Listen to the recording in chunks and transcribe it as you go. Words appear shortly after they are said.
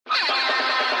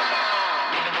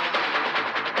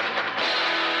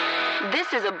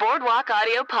This is a Boardwalk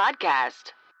Audio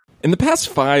podcast. In the past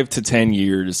 5 to 10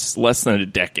 years, less than a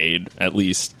decade at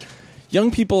least,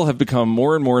 young people have become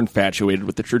more and more infatuated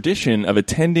with the tradition of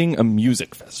attending a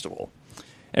music festival.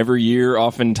 Every year,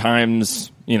 often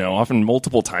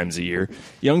multiple times a year,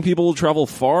 young people will travel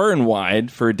far and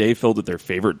wide for a day filled with their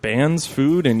favorite bands,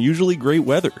 food, and usually great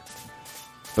weather.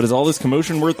 But is all this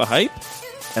commotion worth the hype?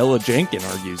 Ella Jenkin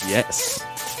argues yes.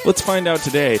 Let's find out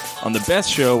today on the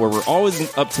best show where we're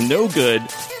always up to no good,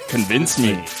 Convince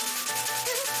Me.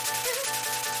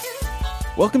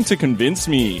 Welcome to Convince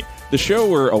Me, the show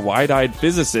where a wide-eyed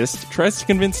physicist tries to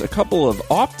convince a couple of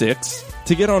optics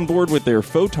to get on board with their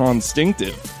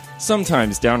photon-stinctive,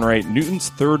 sometimes downright Newton's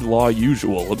third law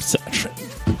usual obsession.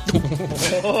 You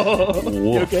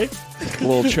okay? A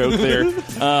little choke there.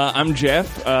 I'm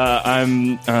Jeff.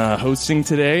 I'm hosting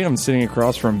today. I'm sitting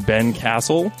across from Ben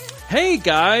Castle. Hey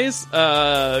guys!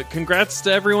 Congrats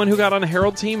to everyone who got on a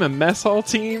Herald team and mess hall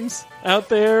teams out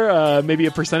there. Maybe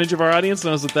a percentage of our audience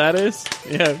knows what that is.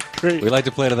 Yeah, great. We like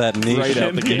to play to that niche, Right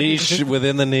out the gate. niche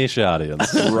within the niche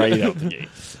audience. Right out the gate.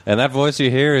 And that voice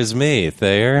you hear is me,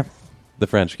 Thayer, the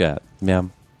French cat. Meow.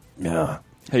 Meow.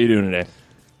 How you doing today?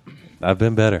 I've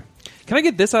been better. Can I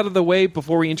get this out of the way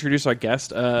before we introduce our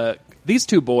guest? These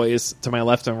two boys to my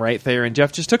left and right, Thayer and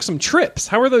Jeff, just took some trips.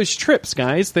 How are those trips,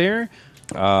 guys? Thayer?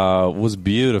 Was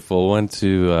beautiful. Went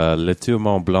to Le Tour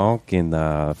Mont Blanc in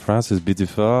France. It's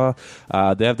beautiful.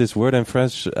 They have this word in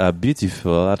French,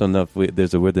 beautiful. I don't know if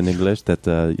there's a word in English that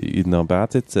you know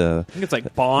about it. I think it's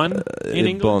like bon in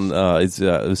English. Bon,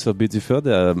 it's so beautiful.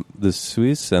 The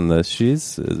Swiss and the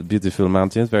cheese, beautiful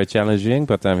mountains, very challenging.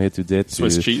 But I'm here today to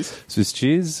Swiss cheese? Swiss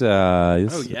cheese.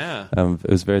 Yes. Oh, yeah. It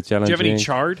was very Do challenging. you have any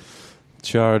chard?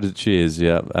 Charred cheese,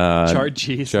 yeah. Charred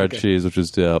cheese. Charred okay. cheese, which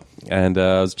was dope. And it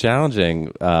was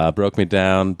challenging. Broke me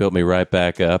down, built me right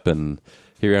back up, and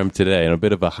here I am today. In a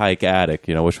bit of a hike attic.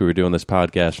 You know, wish we were doing this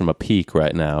podcast from a peak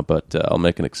right now, but I'll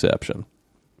make an exception.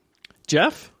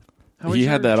 Jeff? How was He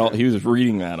your had that all. trip? He was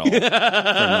reading that all from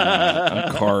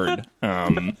a card.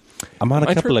 I'm on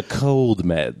a couple of cold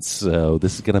meds, so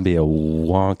this is going to be a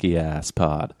wonky ass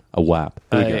pod. A WAP.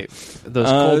 Here we go. Those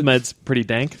cold meds pretty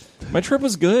dank. My trip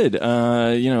was good. It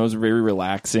was very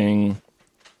relaxing.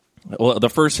 Well, the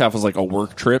first half was like a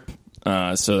work trip,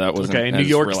 so that wasn't Okay, New as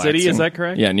York City, relaxing. is that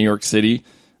correct? Yeah, New York City.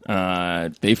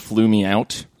 They flew me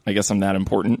out. I guess I'm that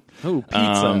important. Oh,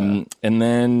 pizza. And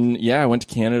then, I went to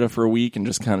Canada for a week and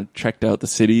just kind of checked out the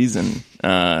cities. And,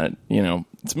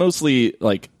 it's mostly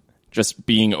like just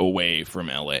being away from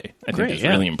LA. I Great, think is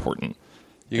yeah. really important.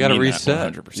 You got to I mean that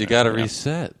reset. 100%, You got to yeah.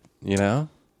 reset, you know?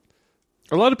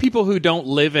 A lot of people who don't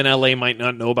live in LA might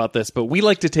not know about this, but we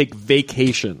like to take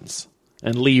vacations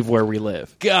and leave where we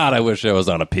live. God, I wish I was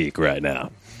on a peak right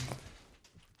now.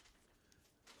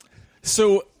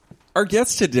 So our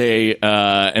guest today,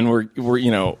 and we're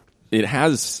it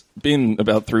has been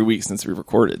about 3 weeks since we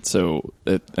recorded. So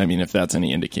if that's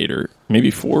any indicator,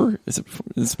 maybe 4.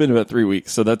 It's been about 3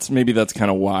 weeks. So that's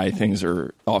kind of why things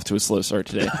are off to a slow start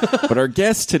today. But our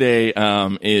guest today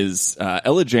is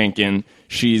Ella Jenkin.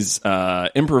 She's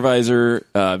improviser,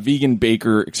 vegan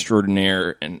baker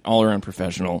extraordinaire, and all around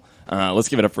professional. Let's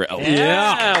give it up for Ella.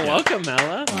 Yeah. Welcome,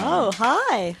 Ella. Oh,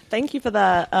 hi. Thank you for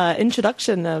the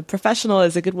introduction. Professional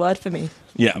is a good word for me.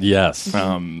 Yeah. Yes.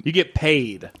 You get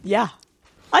paid. Yeah.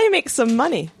 I make some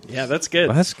money. Yeah, that's good.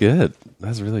 That's good.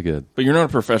 That's really good. But you're not a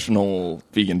professional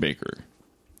vegan baker.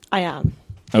 I am.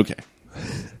 Okay.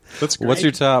 That's great. What's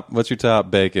your top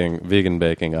vegan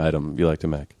baking item you like to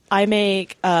make? I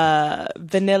make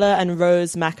vanilla and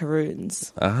rose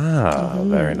macaroons. Ah,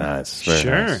 very nice. Very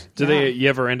Sure. nice. Do you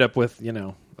ever end up with,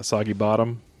 a soggy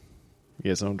bottom?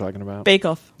 You guys know what I'm talking about? Bake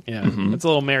Off. Yeah. It's a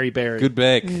little Mary Berry. Good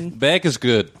bake. Bake is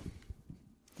good.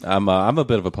 I'm a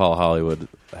bit of a Paul Hollywood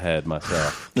head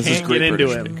myself. This Can't is great get into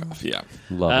British him. Bake Off, yeah.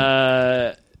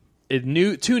 Love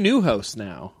Two new hosts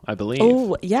now, I believe.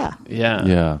 Oh, yeah. Yeah. it.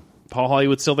 Yeah. Paul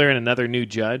Hollywood's still there and another new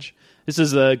judge. This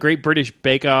is a Great British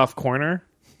Bake Off Corner.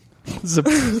 This is a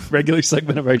regular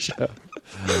segment of our show.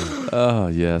 Oh,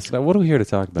 yes. Now, what are we here to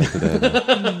talk about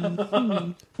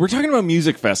today? We're talking about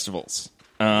music festivals.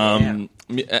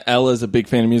 Ella's a big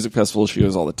fan of music festivals. She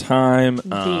goes all the time.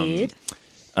 Indeed.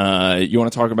 You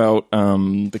want to talk about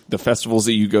the festivals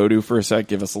that you go to for a sec?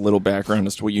 Give us a little background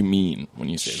as to what you mean when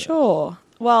you say that. Sure.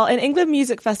 Well, in England,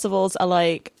 music festivals are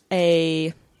like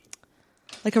a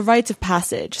rite of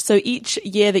passage. So each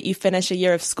year that you finish a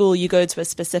year of school, you go to a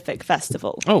specific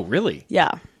festival. Oh, really?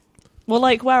 Yeah. Well,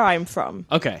 like where I'm from.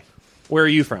 Okay. Where are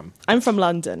you from? I'm from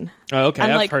London. Oh, okay.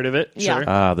 And, I've like, heard of it. yeah.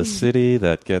 Sure. The city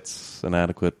that gets an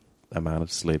adequate amount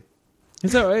of sleep.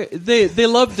 Is that right? They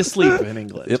love to sleep in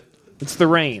England. Yep. It's the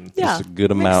rain. Yeah, Just a good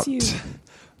makes amount, you-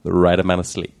 the right amount of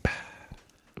sleep.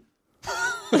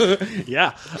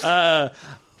 Yeah.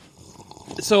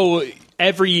 So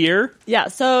every year, Yeah,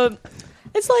 so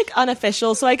it's like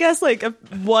unofficial. So I guess like a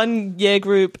 1 year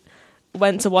group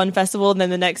went to one festival and then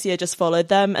the next year just followed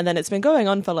them. And then it's been going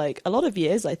on for like a lot of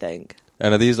years, I think.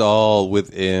 And are these all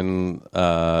within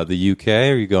the UK?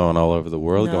 Or are you going all over the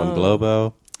world, No. going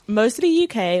globo? Mostly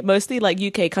UK, mostly like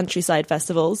UK countryside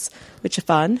festivals, which are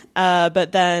fun.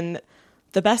 But then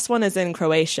the best one is in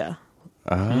Croatia.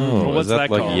 Oh, What's is that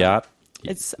that like called? Yacht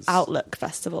It's Outlook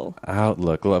Festival.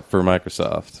 Outlook for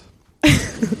Microsoft?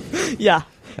 Yeah.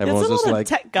 Everyone's There's a just lot of like,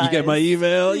 tech guys. you get my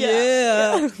email?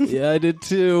 Yeah. Yeah, I did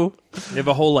too. you have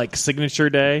a whole like signature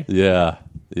day, Yeah.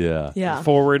 Yeah.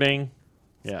 forwarding.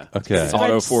 Yeah. Okay. Spread-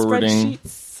 Auto forwarding.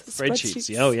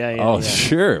 Spreadsheets. Oh, yeah, yeah. Oh, yeah.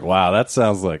 sure. Wow, that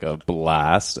sounds like a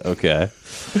blast. Okay.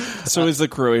 So is the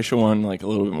Croatia one like a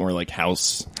little bit more like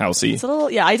housey? It's a little,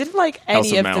 yeah, I didn't like House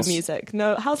any of of Mouse. the music.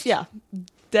 No, House, yeah.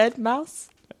 Dead Mouse?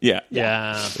 Yeah.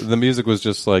 Yeah. The music was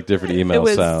just like different email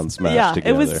sounds mashed yeah,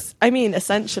 together. it was, I mean,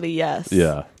 essentially, yes.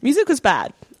 Yeah. Music was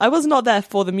bad. I was not there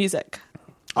for the music.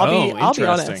 I'll be interesting.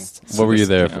 honest. What were you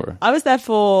there Yeah. for? I was there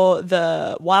for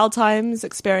the wild times,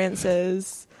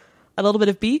 experiences, a little bit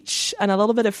of beach, and a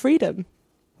little bit of freedom.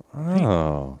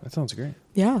 Oh. That sounds great.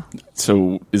 Yeah.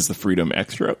 So is the freedom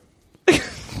extra?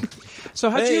 So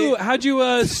how'd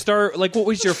you start? Like, what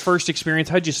was your first experience?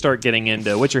 How'd you start getting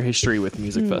into? What's your history with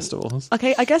music festivals?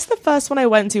 Okay, I guess the first one I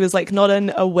went to was like not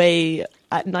an away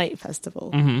at night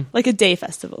festival, like a day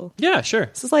festival. Yeah, sure.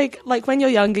 So it's like when you're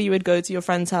younger, you would go to your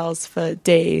friend's house for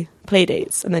day play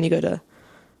dates, and then you go to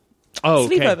Oh,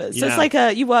 okay. sleepovers. So Yeah. it's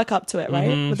like you work up to it, right?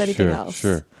 With anything Sure, else.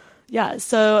 sure. Yeah.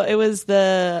 So it was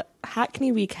the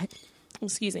Hackney Weekend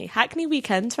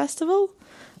Festival,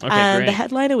 Okay, and great. the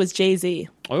headliner was Jay-Z.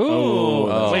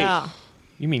 Oh, wait. Yeah.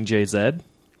 You mean JZ?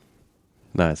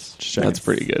 Nice. That's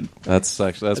pretty good. That's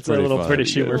actually It's a pretty little fun.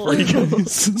 British humor for you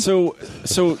guys. So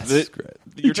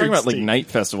you're talking about like Interesting. night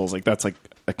festivals, like that's like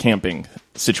a camping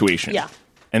situation. Yeah.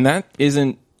 And that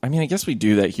isn't. I mean, I guess we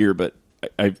do that here, but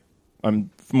I'm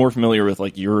more familiar with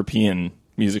like European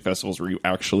music festivals where you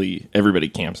actually everybody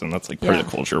camps and that's like part of Yeah.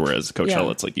 the culture. Whereas Coachella,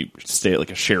 Yeah. it's like you stay at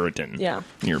like a Sheraton Yeah.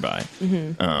 nearby.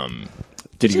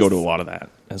 Did you go to a lot of that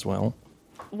as well?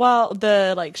 Well,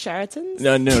 the like Sheratons.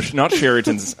 No, not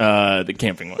Sheraton's. The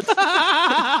camping one.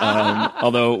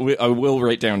 Although I will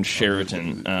write down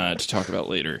Sheraton to talk about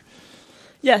later.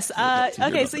 Yes. love to hear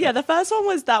Okay. about So yeah, the first one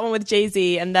was that one with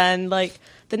Jay-Z, and then like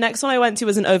the next one I went to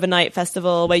was an overnight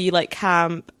festival where you like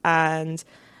camp and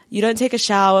you don't take a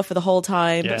shower for the whole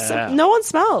time. But Yeah. no one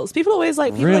smells. People always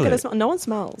like people are Really? gonna smell. No one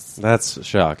smells. That's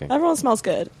shocking. Everyone smells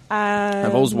good.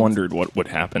 I've always wondered what would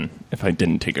happen if I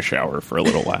didn't take a shower for a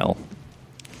little while.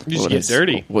 You just What get is-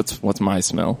 dirty. What's my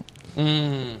smell?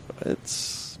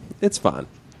 It's fun.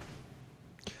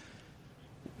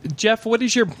 Jeff, what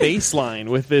is your baseline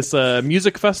with this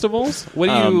music festivals? What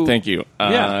do you? Thank you.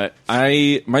 Yeah.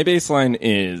 My baseline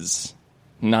is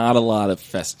not a lot of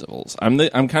festivals. I'm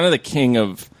kind of the king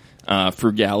of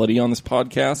frugality on this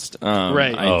podcast.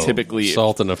 Right. I typically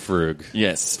salt and a frug.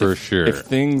 yes for if- sure. If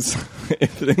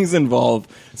things involve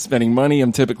spending money,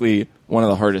 I'm typically one of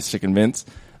the hardest to convince.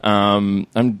 I'm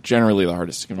generally the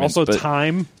hardest to convince. also but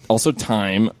time. Also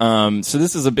time. So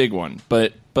this is a big one,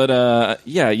 but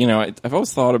yeah, you know, I've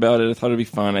always thought about it. I thought it'd be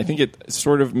fun. I think it's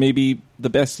sort of maybe the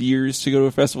best years to go to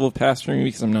a festival of past for me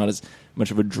because I'm not as much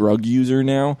of a drug user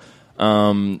now.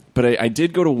 But I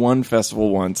did go to one festival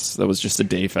once that was just a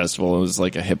day festival. It was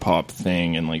like a hip hop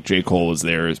thing, and like J. Cole was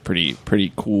there. It was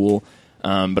pretty cool.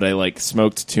 But I like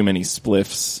smoked too many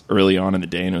spliffs early on in the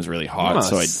day, and it was really hot,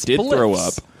 so I did throw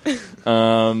up.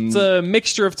 It's a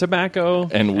mixture of tobacco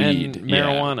And weed. and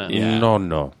marijuana. Yeah.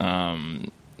 No.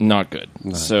 Not good.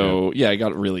 Yeah, I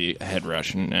got really a head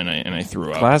rush and I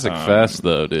threw up. Classic fest,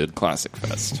 though, dude. Classic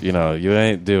fest. You know, you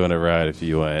ain't doing it right if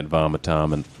you ain't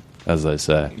vomitoming, as they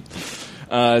say.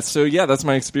 So yeah, that's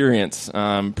my experience.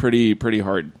 Pretty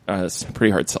hard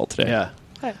sell today. Yeah.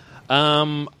 Okay.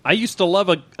 I used to love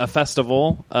a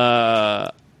festival.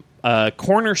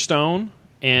 Cornerstone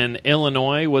in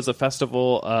Illinois was a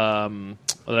festival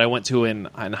that I went to in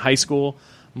high school.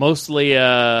 Mostly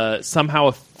somehow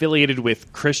affiliated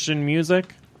with Christian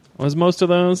music. Was most of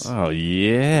those. Oh,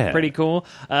 yeah. Pretty cool.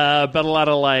 But a lot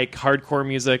of like hardcore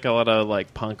music, a lot of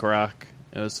like punk rock.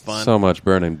 It was fun. So much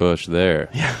burning bush there.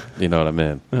 Yeah. You know what I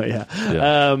mean? Oh, yeah.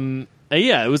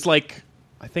 Yeah. It was like,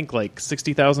 I think like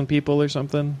 60,000 people or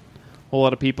something. A whole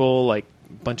lot of people, like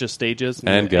a bunch of stages.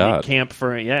 And God. you camp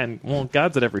for, and well,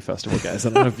 God's at every festival, guys. I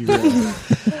don't know if you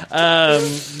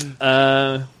realize.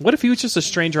 What if he was just a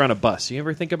stranger on a bus? You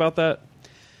ever think about that?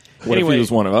 What if he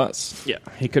was one of us? Yeah,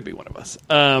 he could be one of us.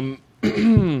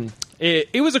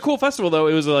 It was a cool festival, though.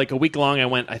 It was like a week long. I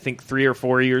went, I think, 3 or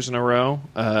 4 years in a row,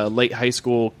 late high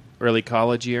school, early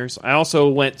college years. I also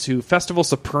went to Festival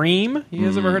Supreme. You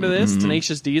guys ever heard of this?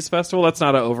 Tenacious D's festival. That's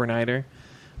not an overnighter.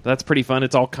 That's pretty fun.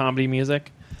 It's all comedy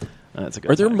music. That's a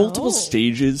good Are there time. multiple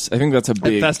stages? I think that's a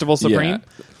big... At Festival Supreme?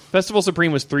 Yeah. Festival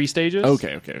Supreme was 3 stages.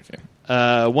 Okay.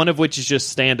 One of which is just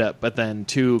stand-up, but then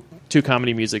two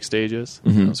comedy music stages.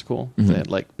 That was cool. They had,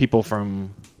 like, people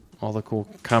from all the cool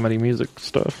comedy music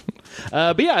stuff.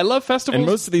 But yeah, I love festivals. And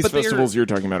most of these but they're- festivals you're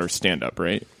talking about are stand-up,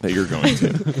 right? That you're going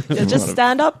to. Yeah, just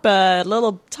stand up, a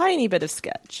little tiny bit of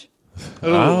sketch.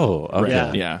 Oh, okay.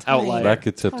 Yeah. Yeah. Outlier. That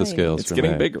could tip the Tiny. scales It's for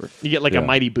getting me. bigger. You get like Yeah. a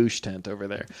Mighty Boosh tent over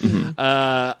there.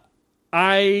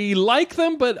 I like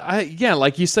them, but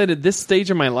like you said, at this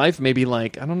stage of my life, maybe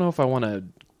like I don't know if I want to.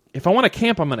 If I want to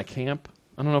camp, I'm going to camp.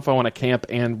 I don't know if I want to camp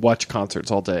and watch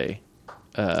concerts all day.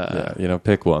 Yeah,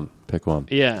 pick one. Pick one.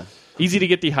 Yeah, easy to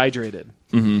get dehydrated.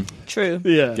 True.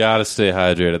 Yeah, Gotta stay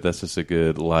hydrated. That's just a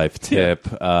good life tip.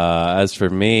 As for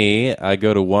me, I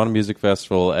go to one music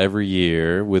festival every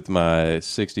year with my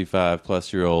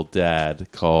 65-plus-year-old dad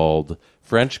called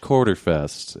French Quarter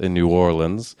Fest in New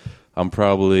Orleans. I'm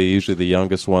probably usually the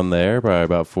youngest one there by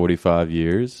about 45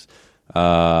 years. is this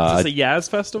a Yaz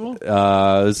festival?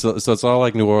 So it's all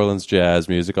like New Orleans jazz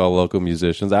music, all local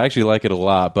musicians. I actually like it a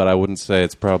lot, but I wouldn't say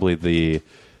it's probably the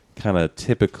kind of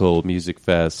typical music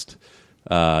fest.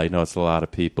 It's a lot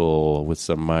of people with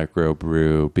some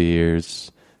microbrew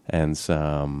beers and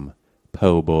some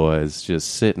po' boys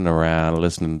just sitting around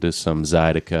listening to some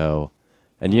Zydeco,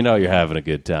 and you're having a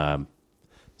good time.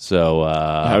 So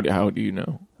How do you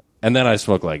know? and then I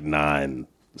smoke like 9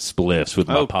 spliffs with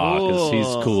my Oh, pa because cool.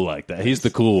 he's cool like that. He's the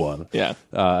cool one. Yeah.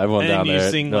 Everyone down And you there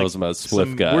sing knows like I'm a spliff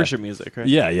some guy. worship music, right?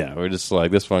 Yeah. We're just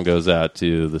like, this one goes out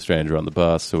to the stranger on the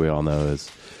bus, who we all know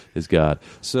is God.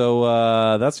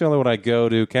 So that's the only one I go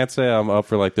to. Can't say I'm up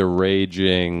for like the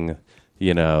raging,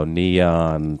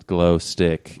 neon glow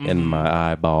stick in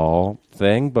my eyeball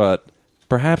thing, but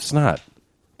perhaps not.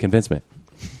 Convince me.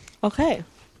 Okay.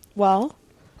 Well,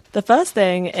 the first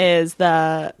thing is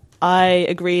that I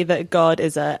agree that God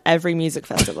is at every music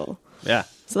festival. Yeah.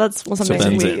 So that's something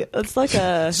that's we. it. It's like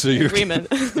a agreement.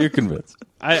 You're convinced.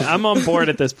 I'm on board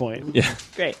at this point. Yeah.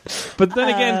 Great. But then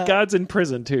again, God's in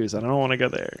prison too, so I don't want to go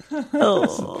there.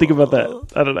 Oh. Think about that.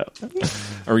 I don't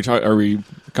know. Are we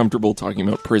comfortable talking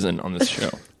about prison on this show?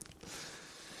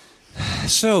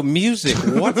 So music,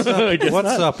 what's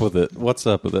up with it? What's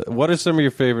up with it? What are some of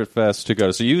your favorite fests to go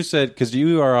to? So you said, because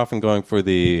you are often going for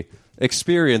the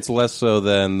experience less so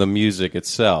than the music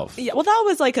itself. Yeah, well, that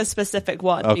was like a specific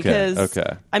one Okay, because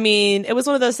okay. I mean, it was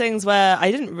one of those things where I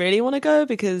didn't really want to go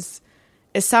because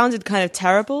it sounded kind of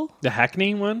terrible. The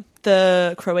Hackney one?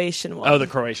 The Croatian one. Oh, the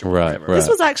Croatian one. Right. This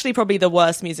was actually probably the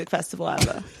worst music festival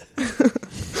ever.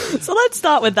 So let's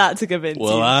start with that to convince you.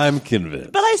 Well, I'm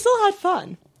convinced. But I still had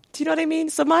fun. Do you know what I mean?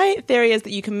 So my theory is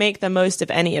that you can make the most of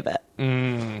any of it.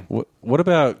 What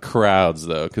about crowds,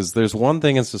 though? Because there's one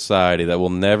thing in society that will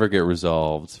never get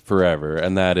resolved forever,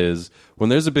 and that is when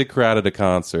there's a big crowd at a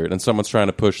concert and someone's trying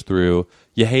to push through,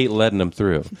 you hate letting them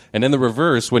through. And in the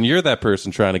reverse, when you're that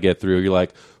person trying to get through, you're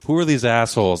like, who are these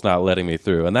assholes not letting me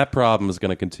through? And that problem is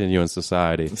going to continue in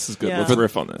society This is good. Yeah. Let's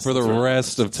riff on this. for the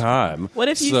rest of time. What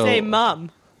if you So, say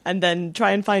mum and then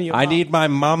try and find your I mum? need my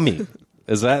mommy.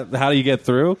 Is that how you get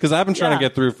through? Because I've been trying to Yeah.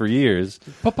 get through for years.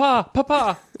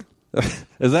 Papa.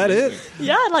 Is that it?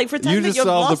 Yeah, like pretend You that just you've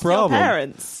solved the lost your problem.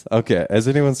 parents. Okay. Has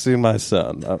anyone seen my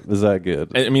son? Is that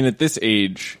good? I mean, at this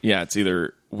age, yeah, it's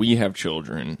either we have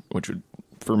children, which would,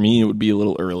 for me, it would be a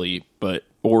little early,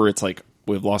 or it's like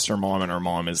we've lost our mom and our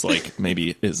mom is like,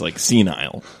 maybe is like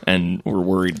senile and we're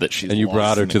worried that she's And you lost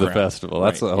brought her in to the crowd. festival.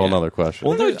 That's Right, a whole yeah. other question.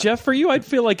 Well, no, Jeff, for you, I'd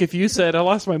feel like if you said I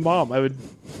lost my mom, I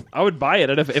would buy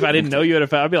it. And if I didn't know you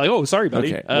had I'd be like, oh, sorry,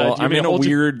 buddy. Okay. Do you Well, want I'm me in to a hold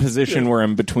you- weird position where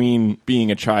I'm between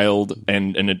being a child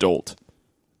and an adult.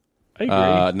 I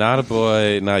agree. Not a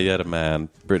boy, not yet a man.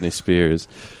 Britney Spears.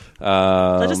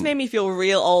 That just made me feel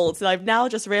real old. So I've now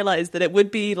just realized that it would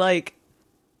be like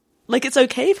it's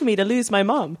okay for me to lose my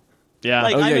mum. yeah.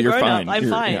 Like Oh, I'm yeah, a you're grown fine. up. I'm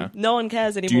You're- fine. yeah. No one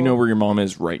cares anymore. Do you know where your mom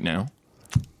is right now?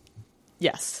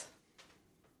 Yes.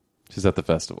 She's at the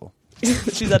festival.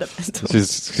 She's at a festival.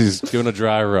 She's doing a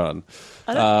dry run.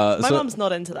 I don't, my so- mum's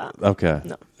not into that. Okay.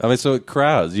 No. I mean, so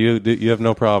crowds. You have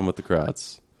no problem with the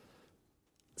crowds.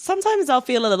 Sometimes I'll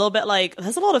feel a little bit like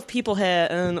there's a lot of people here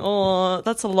and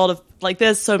that's a lot of like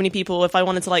there's so many people. If I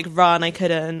wanted to like run, I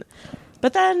couldn't.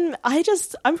 But then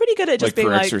I'm pretty good at just Like being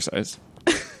for like exercise?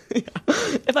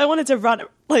 if I wanted to run,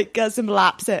 like get some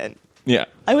laps in, Yeah.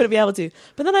 I wouldn't be able to.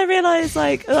 But then I realized,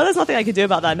 like, oh, there's nothing I could do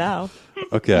about that now.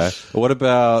 Okay. What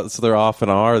about, so there often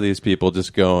are these people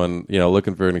just going,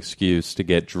 looking for an excuse to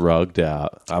get drugged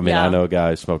out. I mean, Yeah. I know a guy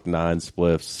who smoked 9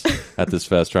 spliffs at this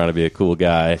fest trying to be a cool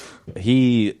guy.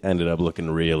 He ended up looking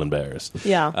real embarrassed.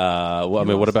 Yeah.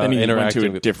 What about And he went interacting to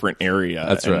a with different area,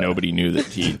 That's and right. nobody knew that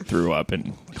he threw up, and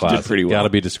he class? did pretty well. Got to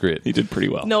be discreet. He did pretty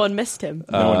well. No one missed him.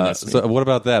 No one missed me. So what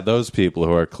about that? Those people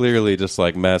who are clearly just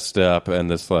like messed up and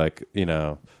just like,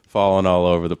 falling all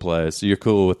over the place. You're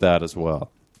cool with that as well.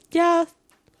 Yeah.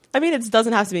 I mean, it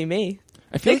doesn't have to be me.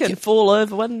 I feel They like can fall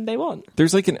over when they want.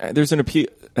 there's like an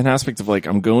aspect of like,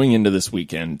 I'm going into this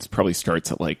weekend. It probably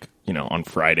starts at like, on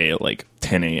Friday at like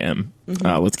 10 a.m.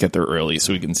 Let's get there early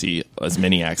so we can see as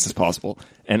many acts as possible.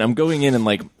 And I'm going in and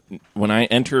like, when I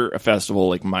enter a festival,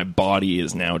 like my body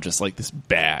is now just like this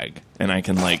bag, and I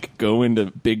can like go into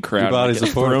big crowd, Your body's and a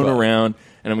get thrown porta-potty. around,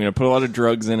 and I'm going to put a lot of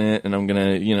drugs in it, and I'm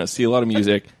going to, see a lot of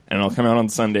music, and I'll come out on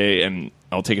Sunday and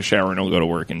I'll take a shower and I'll go to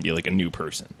work and be like a new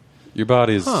person. Your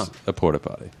body's a porta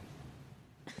potty.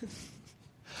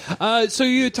 So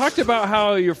you talked about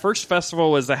how your first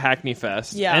festival was the Hackney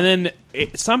Fest. Yeah. And then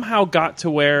it somehow got to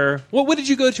where... what did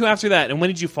you go to after that? And when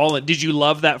did you fall in? Did you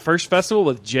love that first festival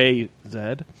with JZ?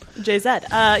 JZ.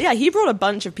 Yeah, he brought a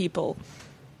bunch of people.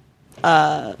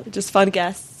 Just fun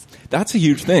guests. That's a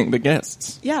huge thing, the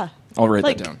guests. Yeah. I'll write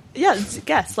Like, that down. yeah, it's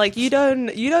guests. Like, you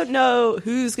don't know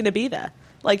who's going to be there.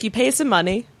 Like, you pay some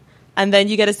money, and then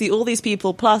you get to see all these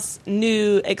people, plus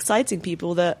new, exciting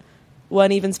people that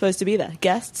weren't even supposed to be there.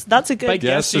 Guests. That's a good... By guess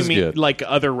guests, you is mean good. like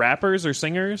other rappers or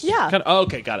singers? Yeah.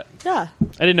 Okay, got it. Yeah. I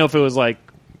didn't know if it was like,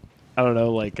 I don't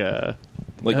know, like...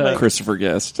 Like Christopher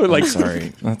Guest. like- I'm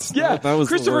sorry. That's Yeah, that was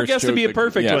the Christopher worst Guest would be a joke.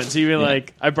 perfect Yeah. one. So you'd be Yeah.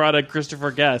 like, I brought a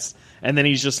Christopher Guest, and then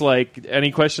he's just like,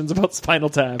 any questions about Spinal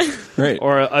Tap? Right.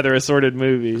 Or other assorted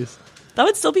movies? That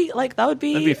would still be, like, that would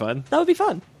be... That'd be fun. That would be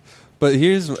fun. But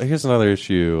here's another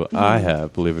issue I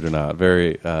have, believe it or not.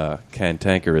 Very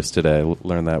cantankerous today.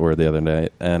 Learned that word the other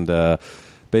night. And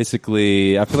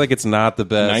basically, I feel like it's not the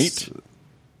best... Night?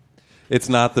 It's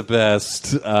not the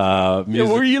best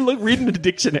music. Were you reading the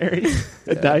dictionary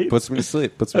at night? Puts me to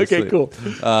sleep. Okay, cool.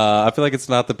 I feel like it's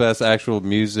not the best actual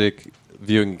music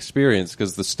viewing experience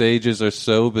because the stages are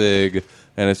so big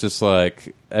and it's just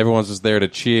like everyone's just there to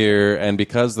cheer. And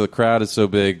because the crowd is so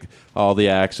big, all the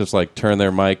acts just like turn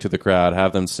their mic to the crowd,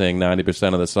 have them sing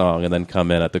 90% of the song, and then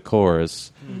come in at the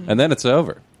chorus. And then it's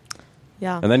over.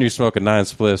 Yeah. And then you're smoking 9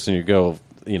 spliffs and you go,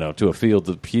 to a field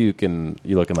to puke and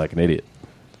you're looking like an idiot.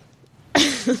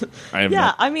 I have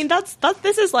Yeah, I mean this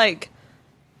is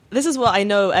what I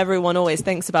know everyone always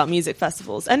thinks about music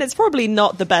festivals, and it's probably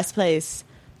not the best place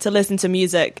to listen to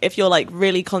music if you're like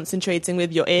really concentrating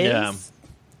with your ears, Yeah.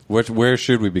 Where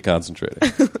should we be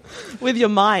concentrating? with your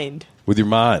mind. With your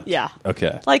mind. Yeah.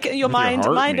 Okay. Like your mind,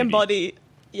 heart, mind and maybe. body.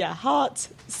 Yeah, heart,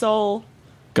 soul,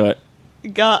 gut.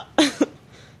 gut,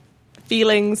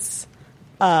 feelings,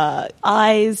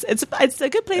 eyes. It's a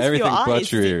good place Everything for your eyes.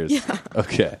 but your ears. Yeah.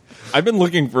 Okay. I've been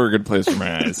looking for a good place for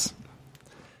my eyes.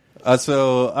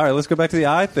 So, all right, let's go back to the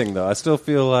eye thing, though. I still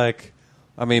feel like,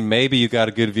 maybe you got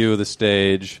a good view of the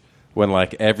stage when,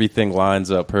 like, everything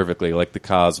lines up perfectly, like the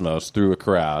cosmos through a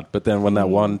crowd. But then when that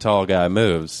one tall guy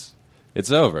moves,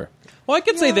 it's over. Well, I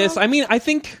could say this. I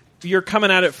think you're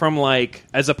coming at it from like,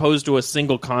 as opposed to a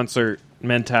single concert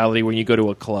mentality when you go to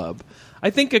a club. I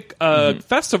think a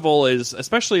festival is,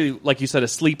 especially like you said, a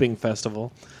sleeping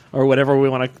festival or whatever we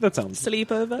want to. That sounds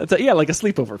Sleepover. like a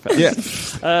sleepover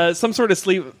fest. Yeah. Some sort of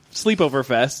sleepover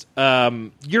fest.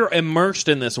 You're immersed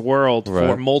in this world for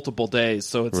Right. multiple days,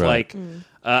 so it's Right. like.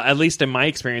 At least in my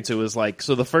experience, it was like,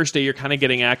 so the first day you're kind of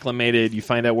getting acclimated. You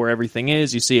find out where everything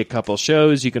is. You see a couple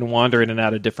shows. You can wander in and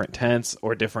out of different tents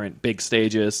or different big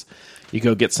stages. You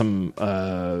go get some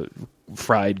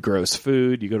fried, gross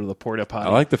food. You go to the porta potty.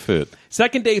 I like the food.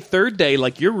 Second day, third day,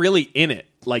 like you're really in it.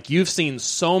 Like you've seen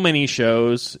so many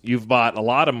shows. You've bought a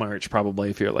lot of merch, probably,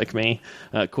 if you're like me.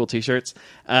 Cool T-shirts.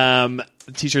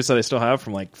 T-shirts that I still have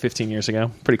from like 15 years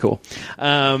ago. Pretty cool. Give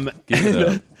it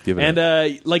up. Give it up.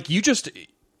 And like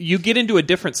you get into a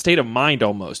different state of mind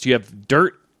almost. You have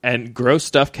dirt and gross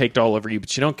stuff caked all over you,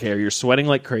 but you don't care. You're sweating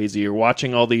like crazy. You're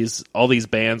watching all these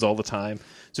bands all the time.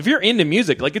 So if you're into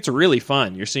music, like it's really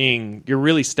fun. You're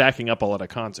really stacking up a lot of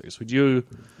concerts.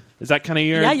 Is that kind of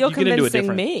your? Yeah, you're you get into a convincing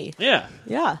different, me. Yeah,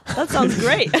 Yeah, that sounds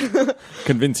great.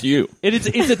 Convince you. it's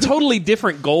a totally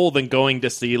different goal than going to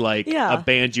see like Yeah. a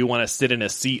band you want to sit in a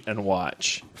seat and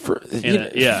watch. For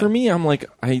yeah. For me, I'm like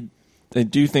I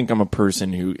do think I'm a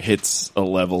person who hits a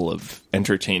level of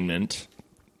entertainment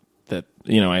that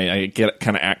I get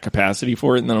kind of at capacity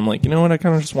for it, and then I'm like, you know what, I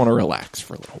kind of just want to relax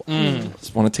for a little while.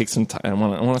 Just want to take some time. I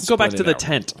want to Go back to the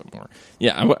tent. More.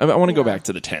 Yeah, I want to go back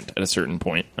to the tent at a certain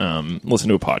point. Listen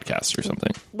to a podcast or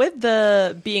something. With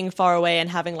the being far away and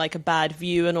having like a bad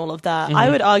view and all of that, I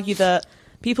would argue that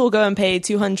people go and pay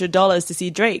 $200 to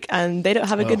see Drake, and they don't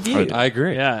have a good view. I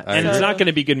agree. Yeah, I and agree. it's not going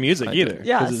to be good music either.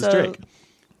 Yeah, 'cause it's so Drake.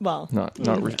 well, I'm not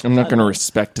going to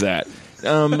respect that.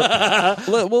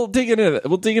 We'll dig into that.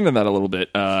 We'll dig into that a little bit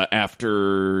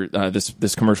after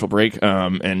this commercial break.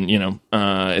 And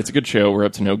it's a good show. We're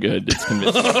up to no good. It's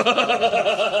convincing.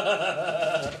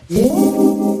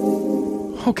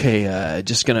 Okay,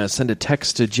 just gonna send a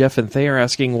text to Jeff and Thayer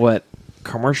asking what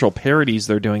commercial parodies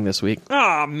they're doing this week.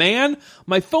 Ah, man,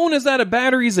 my phone is out of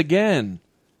batteries again.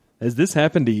 Has this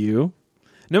happened to you?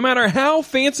 No matter how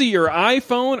fancy your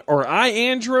iPhone or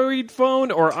iAndroid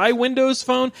phone or iWindows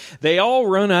phone, they all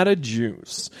run out of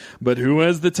juice. But who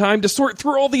has the time to sort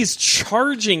through all these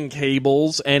charging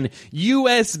cables and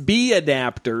USB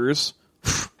adapters?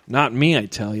 Not me, I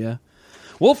tell ya.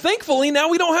 Well, thankfully, now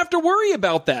we don't have to worry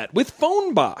about that with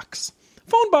PhoneBox.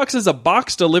 PhoneBox is a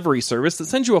box delivery service that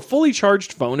sends you a fully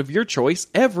charged phone of your choice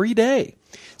every day.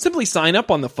 Simply sign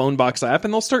up on the PhoneBox app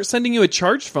and they'll start sending you a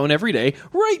charged phone every day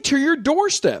right to your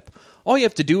doorstep. All you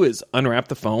have to do is unwrap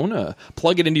the phone,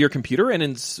 plug it into your computer,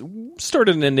 and start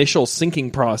an initial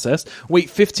syncing process. Wait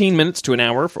 15 minutes to an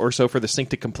hour or so for the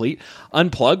sync to complete.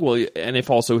 Unplug, and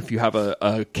if you have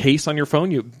a case on your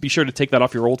phone, you be sure to take that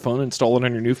off your old phone and install it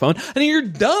on your new phone, and then you're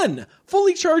done.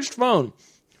 Fully charged phone.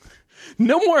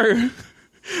 No more.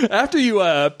 After you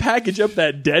package up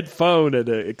that dead phone and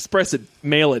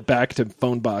mail it back to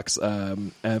PhoneBox.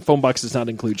 PhoneBox does not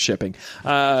include shipping.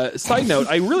 Side note,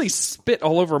 I really spit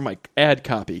all over my ad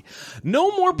copy.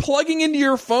 No more plugging into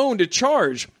your phone to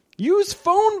charge. Use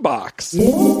PhoneBox.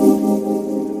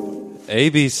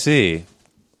 ABC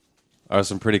are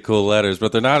some pretty cool letters,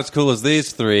 but they're not as cool as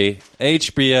these three.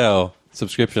 HBO,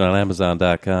 subscription on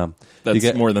Amazon.com.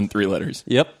 That's more than 3 letters.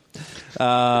 Yep. But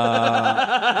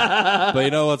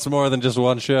you know what's more than just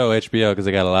one show? HBO, because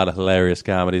they got a lot of hilarious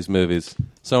comedies, movies,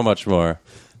 so much more.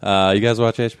 You guys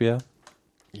watch HBO?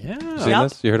 Yeah. Seen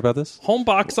this? You heard about this? Home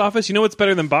box office. You know what's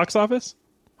better than box office?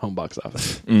 Home box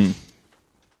office. How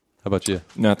about you?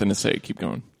 Nothing to say. Keep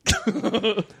going.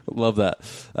 Love that.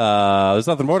 There's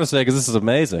nothing more to say because this is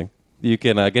amazing. You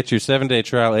can get your 7-day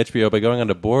trial HBO by going on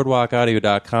to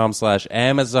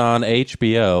boardwalkaudio.com/Amazon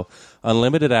HBO.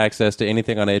 Unlimited access to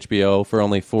anything on HBO for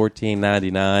only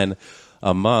 $14.99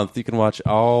 a month. You can watch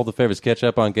all the favorites, catch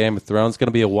up on Game of Thrones. It's going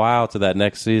to be a while to that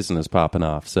next season is popping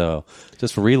off. So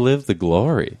just relive the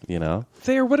glory,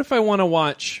 Thayer, what if I want to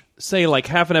watch, say, like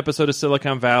half an episode of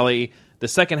Silicon Valley, the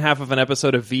second half of an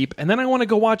episode of Veep, and then I want to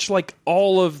go watch like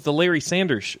all of the Larry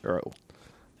Sanders show?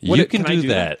 You can do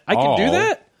that. I can do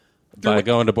that? By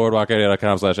going to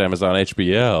boardwalkaudio.com/Amazon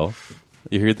HBO.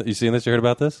 You seen this? You heard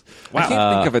about this? I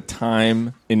can't think of a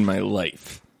time in my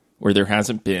life where there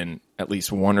hasn't been at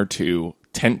least 1 or 2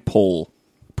 tentpole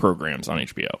programs on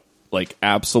HBO. Like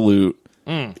absolute,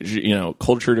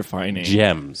 culture defining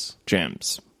Gems.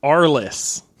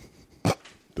 Arliss.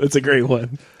 That's a great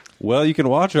one. Well, you can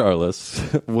watch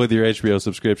Arliss with your HBO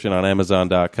subscription on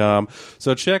Amazon.com.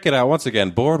 So check it out. Once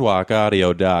again,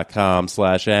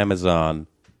 boardwalkaudio.com/Amazon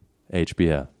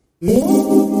HBO.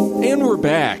 And we're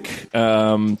back.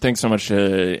 Thanks so much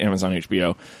to Amazon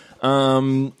HBO.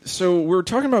 So we're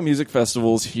talking about music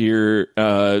festivals here.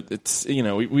 It's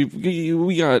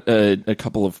we got a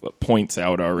couple of points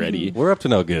out already. We're up to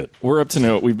no good.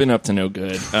 We've been up to no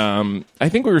good. I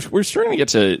think we're starting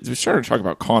to talk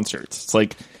about concerts. It's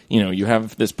like, you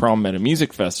have this problem at a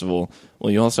music festival.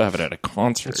 Well, you also have it at a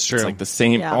concert. It's true. It's like the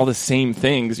same, all the same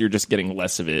things. You're just getting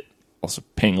less of it, also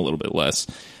paying a little bit less.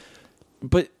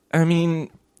 But I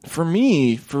mean, for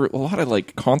me, for a lot of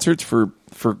like concerts for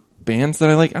bands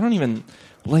that I like, I don't even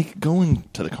like going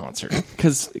to the concert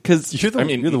because You're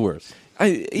the worst.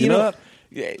 You know what?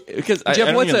 Because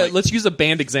Jeff, let's use a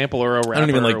band example or a rapper. I don't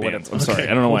even like or bands. whatever. I'm sorry,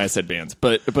 I don't know why I said bands,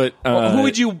 but who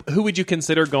would you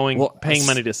consider paying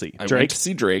money to see? I Drake? went to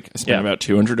see Drake. I spent about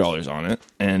 $200 on it,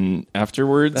 and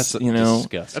afterwards, disgusting.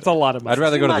 That's a lot of money. I'd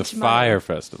rather go to the much money. Fire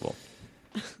Festival.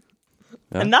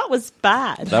 And that was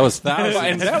bad. That was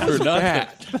bad.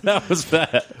 That was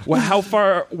bad. Well, how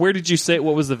far? Where did you say?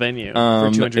 What was the venue? For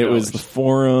 $200? It was the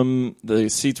Forum. The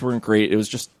seats weren't great. It was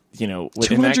just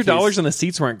 $200 and the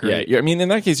seats weren't great. Yeah, I mean, in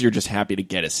that case, you're just happy to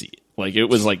get a seat. Like it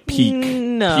was like peak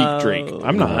Drake.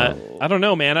 I'm not. I don't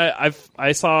know, man.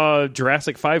 I saw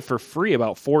Jurassic 5 for free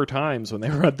about 4 times when they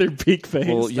were at their peak phase.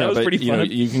 Well, yeah, that was pretty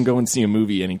fun. You can go and see a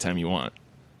movie anytime you want.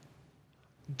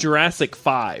 Jurassic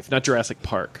 5, not Jurassic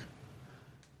Park.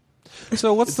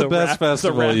 So, what's the best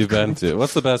festival you've been to?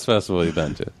 What's the best festival you've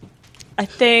been to? I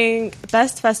think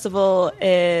best festival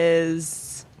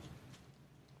is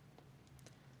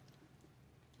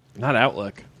Not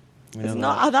Outlook. it's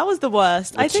not. Oh, that was the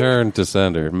worst. I think. Return to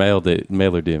Sender,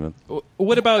 Mailer Demon.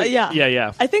 What about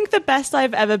Yeah. I think the best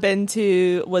I've ever been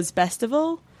to was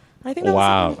Festival. I think that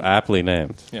Wow, was aptly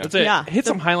named. That's it. Yeah. Hit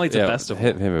some highlights of Festival.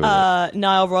 Hit him with it.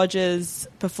 Nile Rodgers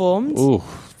performed. Ooh,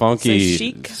 funky. So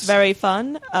chic, very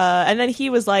fun. And then he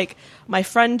was like, my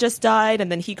friend just died,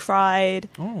 and then he cried.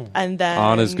 And then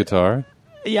On his guitar.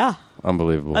 Yeah.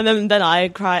 Unbelievable. And then I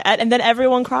cried. And then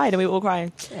everyone cried, and we were all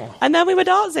crying. And then we were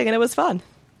dancing, and it was fun.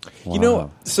 You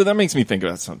know, so that makes me think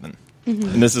about something.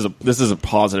 And this is a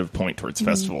positive point towards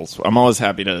festivals. I'm always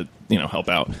happy to help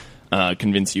out,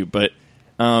 convince you. But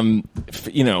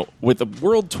with the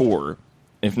world tour,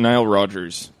 if Nile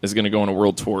Rodgers is going to go on a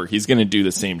world tour, he's going to do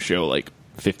the same show like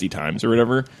 50 times or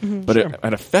whatever. But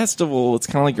at a festival, it's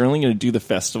kind of like you're only going to do the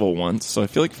festival once. So I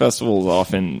feel like festivals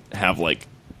often have like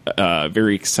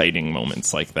very exciting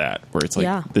moments like that, where it's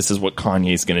like this is what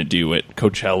Kanye's going to do at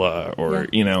Coachella, or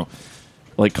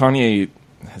like Kanye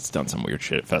has done some weird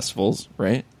shit at festivals,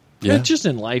 right? Yeah, just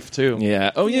in life too.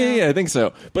 Yeah. Oh yeah, I think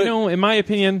so. But in my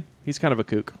opinion, he's kind of a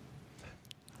kook.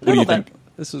 What do you think?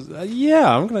 This is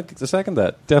I'm going to second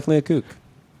that. Definitely a kook.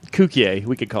 Kookier,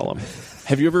 we could call him.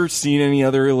 Have you ever seen any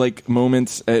other like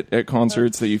moments at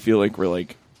concerts that you feel like were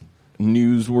like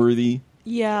newsworthy?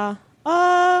 Yeah.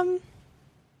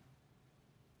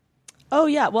 Oh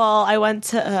yeah. Well, I went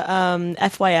to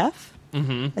FYF.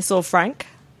 I saw Frank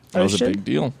That was a Ocean. big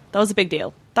deal. That was a big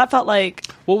deal. That felt like.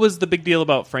 What was the big deal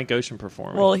about Frank Ocean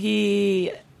performing? Well,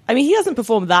 he doesn't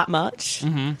perform that much,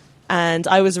 and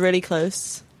I was really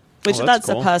close. Which that's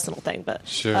cool. a personal thing, but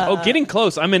Sure. Getting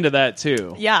close. I'm into that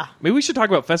too. Yeah. Maybe we should talk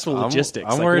about festival logistics.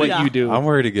 I'm like worried. what you do. I'm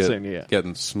worried to Yeah.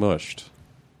 getting smushed.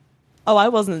 Oh, I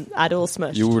wasn't at all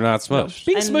smushed. You were not smushed.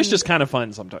 Being And- smushed is kind of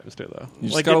fun sometimes too, though. You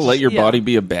just Like, gotta it's- let your yeah. body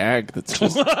be a bag. That's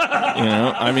just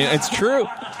I mean, it's true.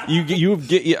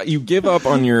 You give up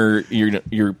on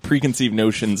your preconceived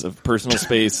notions of personal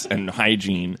space and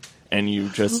hygiene, and you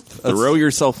just throw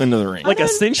yourself into the ring like a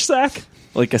cinch sack.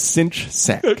 like a cinch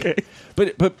sack. Okay.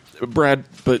 But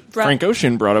Frank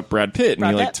Ocean brought up Brad Pitt, and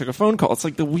Brad he like Pitt. took a phone call. It's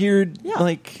like the weird,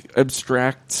 like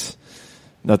abstract.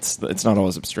 It's not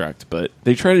always abstract, but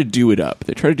they try to do it up.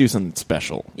 They try to do something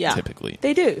special. Yeah. Typically,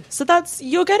 They do. So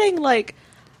you're getting like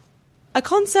a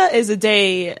concert is a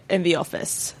day in the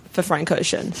office for Frank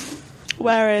Ocean,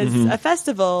 whereas a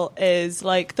festival is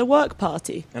like the work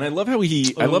party. and I love how he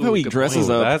good dresses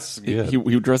point. up. That's good.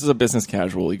 He dresses up business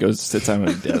casual. He goes sits down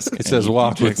at a desk. It says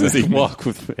walk with me. Walk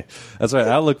with me. That's right.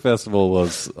 Outlook Festival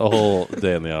was a whole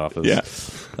day in the office. Yeah.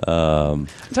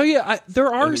 Tell you,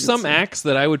 there are some acts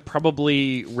that I would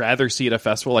probably rather see at a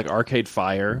festival, like Arcade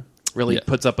Fire. Really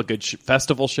puts up a good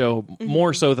festival show,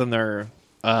 more so than their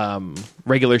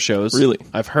regular shows. Really?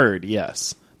 I've heard.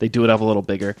 Yes, they do it up a little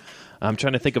bigger. I'm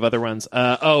trying to think of other ones.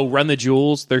 Run the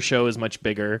Jewels. Their show is much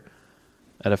bigger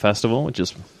at a festival, which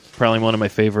is probably one of my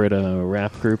favorite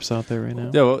rap groups out there right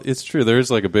now. Yeah, well, it's true. There is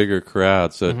like a bigger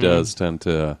crowd, so it does tend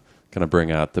to kind of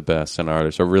bring out the best in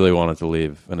artists. I really wanted to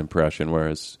leave an impression,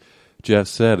 whereas Jeff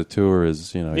said a tour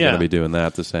is, you're going to be doing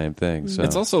that the same thing. So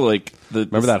It's also like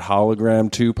remember that hologram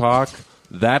Tupac?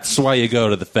 That's why you go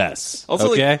to the fest.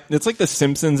 Also, okay? like, it's like the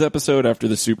Simpsons episode after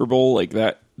the Super Bowl. Like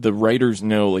that, the writers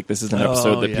know like this is an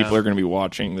episode that people are going to be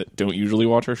watching that don't usually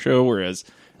watch our show. Whereas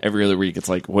every other week, it's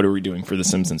like, what are we doing for the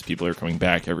Simpsons? People are coming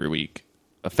back every week.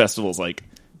 A festival's like,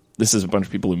 this is a bunch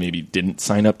of people who maybe didn't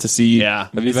sign up to see. Yeah.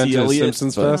 Have you been Missy to a Elliott,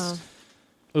 Simpsons but Fest?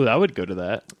 Ooh, I would go to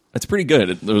that. It's pretty good.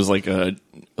 It was like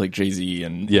Jay-Z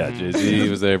and Yeah, Jay-Z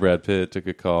was there. Brad Pitt took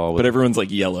a call. but everyone's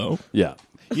like yellow. yeah.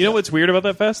 You know what's weird about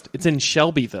that fest? It's in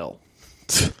Shelbyville.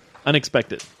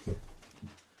 Unexpected.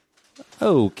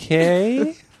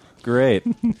 Okay. Great.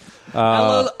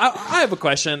 I have a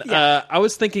question. I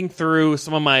was thinking through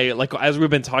some of my, like, as we've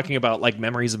been talking about, like,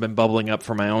 memories have been bubbling up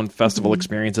from my own festival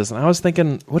experiences, and I was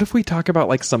thinking, what if we talk about,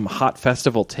 like, some hot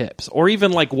festival tips? Or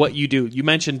even, like, what you do. You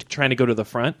mentioned trying to go to the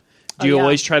front. Do you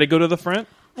always try to go to the front?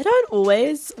 I don't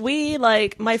always.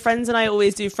 My friends and I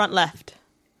always do front left.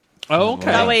 Oh, okay.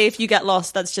 That way, if you get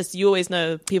lost, that's just, you always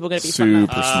know people are going to be front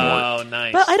Super left. smart. Oh,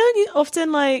 nice. But I don't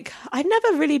often I've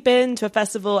never really been to a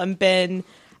festival and been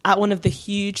at one of the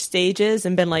huge stages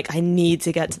and been like, I need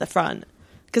to get to the front.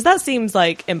 Because that seems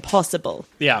like impossible.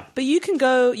 Yeah. But you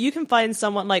can find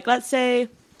someone like, let's say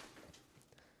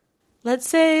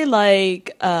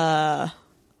like, I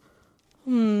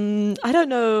don't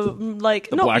know, like,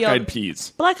 The not Black beyond- Eyed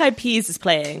Peas. Black Eyed Peas is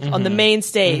playing on the main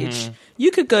stage. You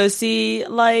could go see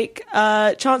like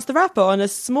Chance the Rapper on a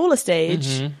smaller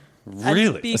stage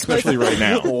Really? be especially right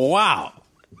now. Wow.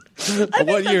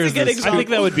 What year is a good this? I think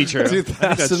that would be true. I think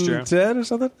that's true. 2010 or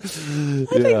something? I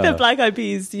think the Black Eyed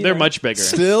Peas. They're much bigger.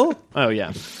 Still? Oh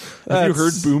yeah. Have you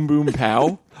heard Boom Boom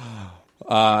Pow?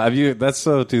 Have you? That's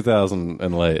so 2000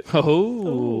 and late.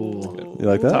 Oh, You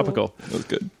like that? topical. That was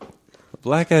good.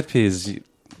 Black Eyed Peas.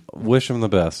 Wish them the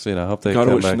best. Hope they Gotta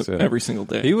come wish back them soon. every single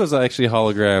day. He was actually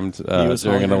hologrammed was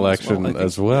during an hologrammed election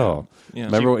as well, I think. Yeah.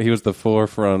 Remember, he was the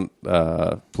forefront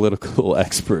political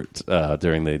expert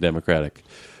during the Democratic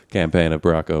campaign of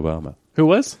Barack Obama. Who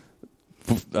was?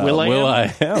 Will.i.am?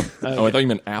 Will.i.am. Oh, I thought you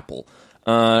meant Apple.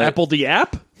 Apple the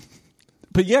app?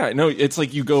 But yeah, no, it's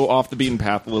like you go off the beaten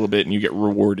path a little bit and you get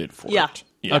rewarded for Yeah. it.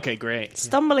 Yeah. Okay, great.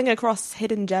 Stumbling across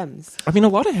hidden gems. I mean, a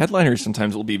lot of headliners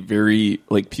sometimes will be very,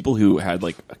 like, people who had,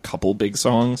 like, a couple big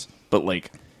songs, but,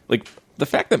 like the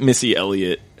fact that Missy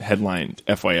Elliott headlined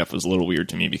FYF was a little weird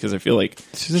to me because I feel like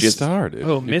She's a star, dude.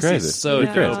 Oh, You're Missy's crazy. so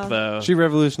You're crazy. dope, though. She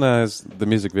revolutionized the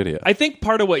music video. I think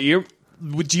part of what you're...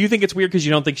 Do you think it's weird because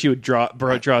you don't think she would draw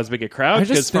as big a crowd? I just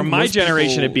Because from think my most generation,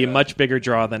 people- it'd be a much bigger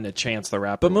draw than a Chance the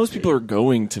Rapper. But most people are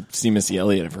going to see Missy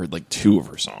Elliott. I've heard, like, 2 of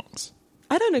her songs.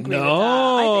 I don't agree with that.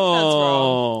 I think that's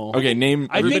wrong. Okay, name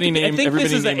I everybody think name this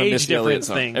everybody is an name a age Missy Elliott difference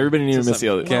song. thing. Everybody name a To Missy some-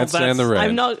 Elliott. Well, Can't stand the rain.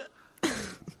 I'm not.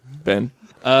 Ben.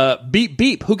 Beep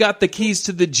Beep, who got the keys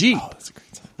to the Jeep? That's a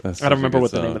great song. That's I don't such a remember good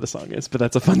what the song. name of the song is, but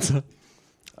that's a fun song.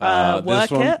 Work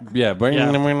this one, It? Yeah, bring, Yeah.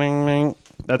 bring, bring, bring.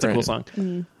 That's a Right. cool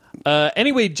song.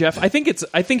 Anyway, Jeff, I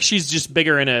think she's just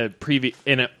bigger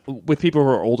with people who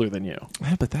are older than you.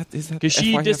 Yeah, but that is that 'Cause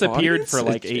she FYF disappeared audience? for,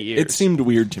 like, 8 years. It seemed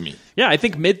weird to me. Yeah, I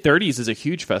think mid-30s is a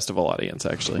huge festival audience,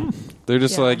 actually. They're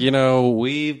just Yeah. like,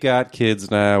 we've got kids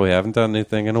now. We haven't done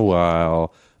anything in a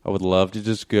while. I would love to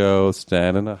just go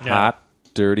stand in a hot,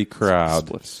 dirty crowd,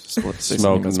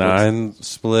 smoke 9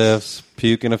 spliffs,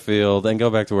 puke in a field, and go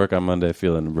back to work on Monday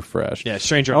feeling refreshed. Yeah,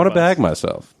 stranger I on want the to bus. bag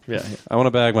myself. Yeah. I want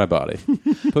to bag my body.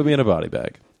 Put me in a body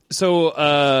bag.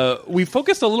 So we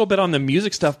focused a little bit on the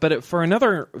music stuff, but for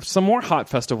some more hot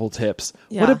festival tips.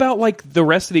 Yeah. What about like the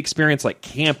rest of the experience, like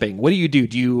camping? What do you do?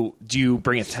 Do you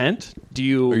bring a tent? Do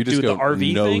you, Or you just do go the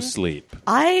RV no thing? sleep.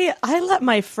 I let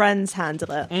my friends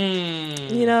handle it.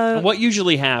 And what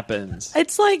usually happens?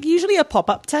 It's like usually a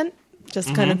pop-up tent,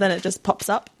 just kind of then it just pops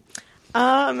up.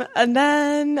 And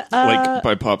then Like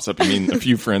by pops up, I mean a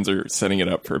few friends are setting it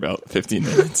up for about 15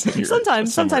 minutes. and you're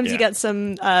sometimes somewhere- you yeah. get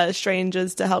some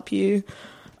strangers to help you.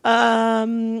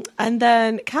 And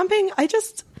then camping,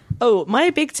 my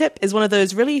big tip is one of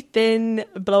those really thin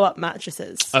blow-up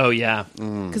mattresses. Oh yeah,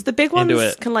 Because the big ones Into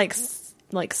it. can like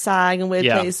sag in weird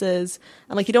Yeah. places,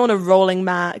 and like you don't want a rolling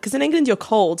mat because in England you're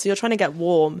cold, so you're trying to get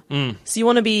warm. So you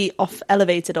want to be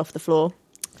elevated off the floor,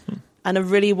 and a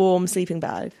really warm sleeping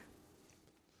bag.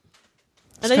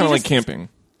 It's then kind of you like camping.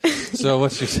 So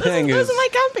what you're saying Those is are my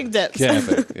camping tips.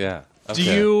 camping. Yeah. Do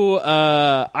Okay. you?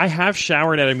 I have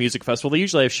showered at a music festival. They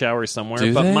usually have showers somewhere.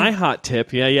 Do but they? my hot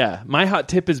tip, my hot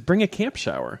tip is bring a camp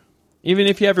shower. Even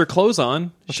if you have your clothes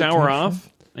on, shower off,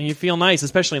 and you feel nice,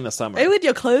 especially in the summer. Oh, with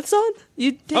your clothes on?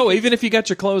 You did Oh, even if you got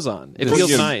your clothes on, it Just feels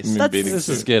get nice. a bathing This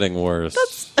is suit. getting worse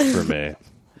for me.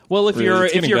 Well, if Really, you're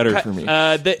it's if getting you're better cut- for me.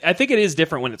 I think it is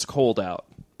different when it's cold out.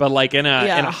 But like in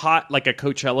Yeah. a hot like a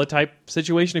Coachella type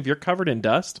situation, if you're covered in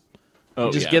dust, Oh,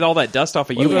 you just yeah. get all that dust off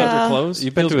of you and Yeah. your clothes.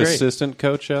 You've been Feels to great. assistant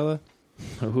Coachella?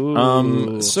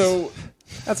 Ooh. So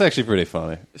That's actually pretty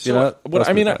funny. what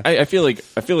I mean, I feel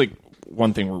like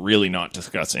one thing we're really not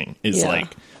discussing is Yeah.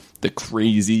 like the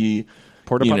crazy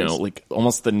Porta you potties? know, like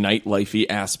almost the nightlifey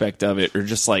aspect of it, or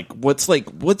just like what's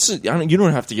I mean, you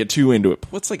don't have to get too into it,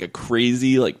 but what's like a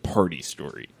crazy like party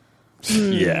story?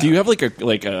 yeah. Do you have like a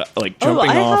jumping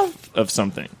I off of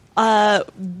something?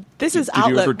 This is Did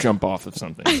you ever Outlook. jump off of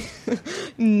something?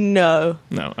 No.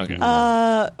 No. Okay.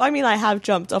 I mean, I have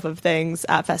jumped off of things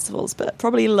at festivals, but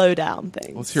probably low down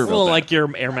things. Let's hear about well, that. like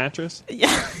your air mattress, Yeah.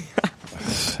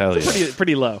 Hell yeah.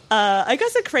 pretty low. I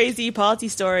guess a crazy party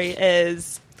story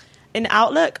is in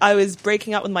Outlook. I was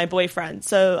breaking up with my boyfriend,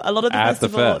 so a lot of the At the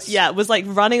festival, fest. was like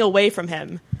running away from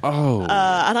him. Oh.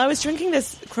 And I was drinking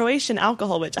this Croatian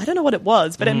alcohol, which I don't know what it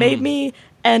was, but it made me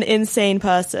an insane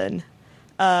person.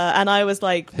 And I was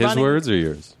like, His running, words or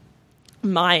yours?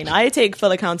 mine. I take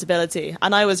full accountability,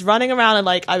 and I was running around and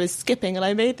like I was skipping, and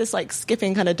I made this like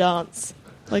skipping kind of dance,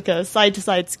 like a side to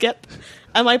side skip.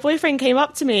 And my boyfriend came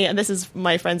up to me, and this is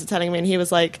my friends are telling me, and he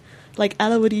was like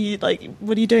Ella, what are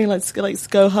you doing? Let's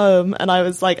go home. And I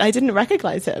was like, I didn't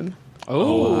recognize him.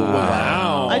 Oh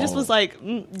wow! I just was like,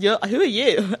 who are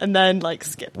you? And then like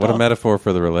skipped. What a off. metaphor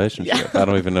for the relationship. I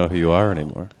don't even know who you are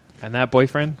anymore. And that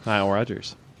boyfriend, Nile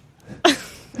Rodgers.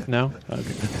 No.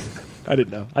 Okay. I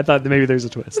didn't know. I thought that maybe there's a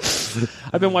twist.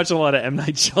 I've been watching a lot of M.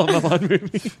 Night Shyamalan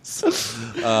movies.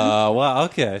 Wow.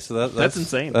 Okay. So That's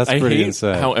insane. That's I pretty hate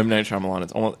insane. how M. Night Shyamalan,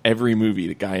 it's almost every movie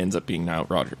the guy ends up being Nile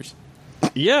Rodgers.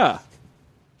 Yeah.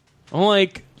 I'm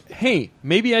like, hey,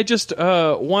 maybe I just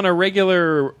want a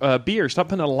regular beer. Stop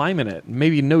putting a lime in it.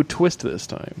 Maybe no twist this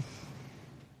time.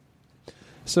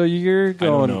 So you're I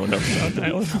don't going. know enough about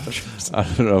Nile Rodgers. I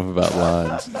don't know about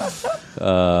lines.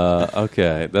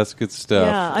 Okay, that's good stuff.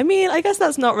 Yeah, I mean, I guess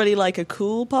that's not really like a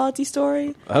cool party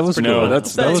story. That was No, cool.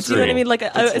 that's- But was do you know what I great. mean? Like,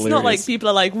 That's it's not like hilarious. people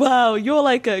are like, "Wow, you're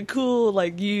like a cool,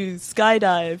 like you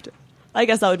skydived." I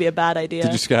guess that would be a bad idea.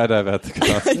 Did you skydive at the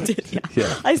concert? I did, yeah.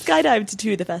 Yeah. I skydived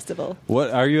to the festival.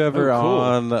 What are you ever Oh, cool.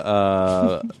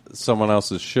 on someone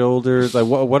else's shoulders? Like,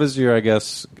 what is your? I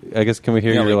guess can we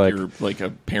hear Yeah, your like, like? you're like a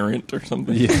parent or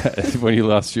something. Yeah, when you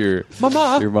lost your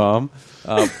mom.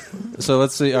 So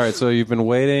let's see. All right, so you've been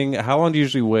waiting. How long do you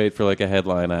usually wait for like a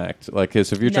headline act? Like,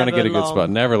 'cause if you're trying to Never get a good long. spot,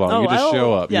 never long. Oh, you just I'll-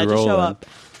 show up. yeah, you just roll show in. up.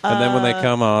 And then when they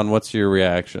come on, what's your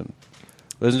reaction?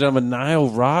 Ladies and gentlemen, Nile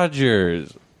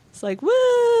Rodgers. It's like, woo!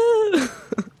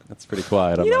 That's pretty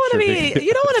quiet. I'm You don't not want to sure. be.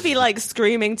 You don't want to be like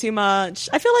screaming too much.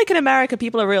 I feel like in America,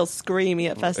 people are real screamy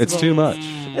at festivals. It's too much.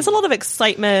 It's a lot of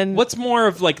excitement. What's more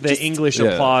of like the English yeah.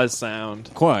 applause sound?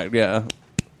 Quiet, yeah.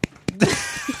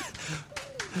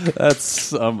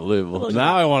 That's unbelievable.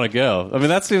 Now I want to go. I mean,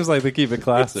 that seems like they keep it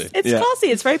classy. It's Yeah. classy.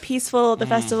 It's very peaceful at the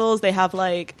festivals. They have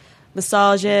like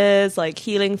massages, like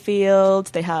healing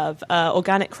fields. They have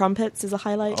organic crumpets is a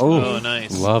highlight. Oh,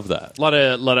 nice. Love that. A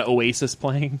lot of Oasis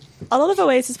playing. A lot of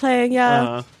Oasis playing.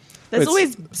 Yeah. There's It's-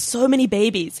 always so many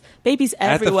babies At the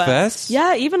everywhere. fest?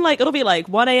 Yeah, even like it'll be like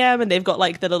 1 a.m. and they've got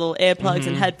like the little earplugs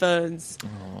and headphones.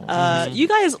 You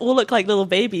guys all look like little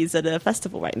babies at a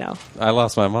festival right now. I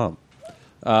lost my mom.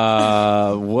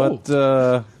 What?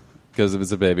 Because it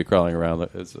was a baby crawling around.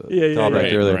 It's callback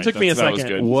Right, earlier. right. Took me a That was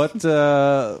second. good. What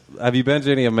have you been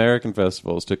to any American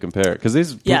festivals to compare? Because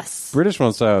these Yes. British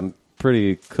ones sound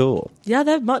pretty cool. Yeah,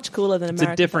 they're much cooler than It's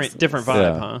American. a different festivals.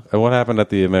 vibe, huh? And what happened at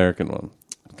the American one,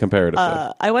 comparatively?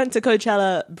 I went to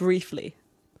Coachella briefly.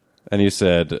 And you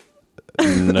said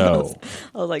no.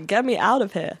 I was like, get me out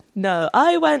of here. No,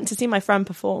 I went to see my friend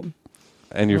perform.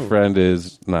 And your friend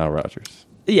is Nile Rodgers.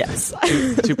 Yes.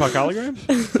 Tupac hologram?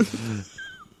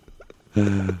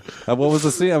 What was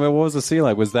the scene? I mean, what was the scene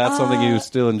like? Was that something you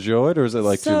still enjoyed, or is it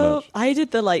like too so much? I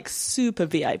did the like super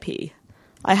VIP.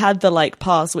 I had the like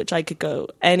pass which I could go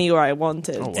anywhere I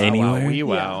wanted. Wow, Anywhere?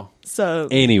 Wow, wow. So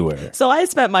Anywhere. so I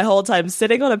spent my whole time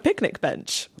sitting on a picnic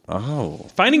bench. Oh,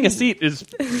 Finding a seat is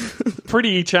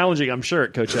pretty challenging, I'm sure,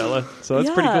 at Coachella. So that's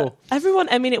pretty Yeah. cool. Everyone,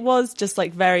 I mean, it was just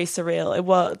like very surreal.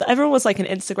 Everyone was like an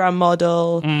Instagram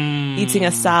model, eating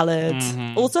a salad.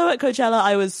 Also at Coachella,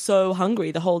 I was so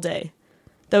hungry the whole day.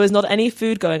 There was not any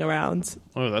food going around.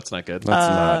 Oh, that's not good. that's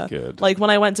not good. Like when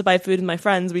I went to buy food with my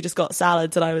friends, we just got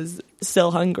salads and I was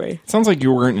still hungry. Sounds like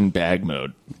you weren't in bag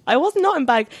mode. I was not in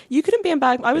bag. You couldn't be in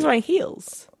bag. I was wearing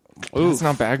heels. That's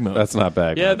not bag mode. That's not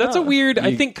bad. Yeah, that's a weird.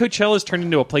 I think Coachella's turned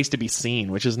into a place to be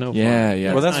seen, which is no fun. yeah.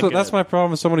 Well, not that's good. my problem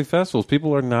with so many festivals.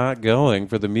 People are not going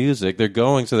for the music; they're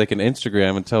going so they can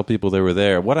Instagram and tell people they were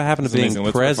there. What happened to being Amazing.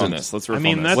 Let's riff on present? this. Let's riff I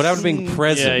mean, on that's- this. What happened to being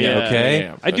present? Yeah.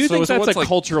 Okay, I do So- think so that's what's a like-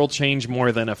 cultural change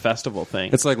more than a festival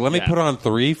thing. it's like let me Yeah. put on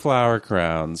 3 flower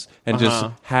crowns and just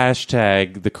Uh-huh.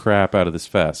 hashtag the crap out of this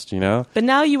fest. You know, But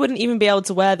now you wouldn't even be able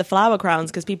to wear the flower crowns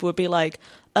because people would be like,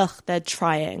 ugh, they're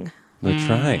trying. they're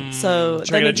trying. So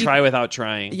trying then to try without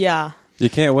trying. Yeah. You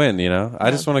can't win. You know,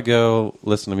 I just want to go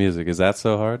listen to music. Is that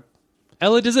so hard?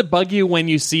 Ella, does it bug you when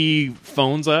you see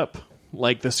phones up,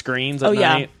 like the screens at Oh,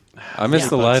 yeah. night? I miss Yeah.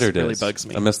 the lighter days. Really bugs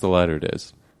me. I miss the lighter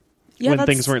days. Yeah, when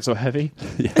that's- things weren't so heavy.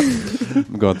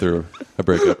 I'm going through a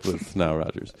breakup with Nile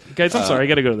Rodgers. Guys, I'm sorry, I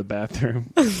got to go to the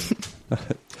bathroom.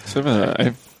 So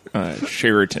I have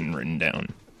Sheraton written down.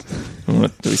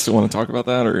 Do we still want to talk about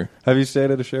that, or Have you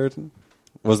stayed at a Sheraton?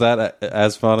 Was that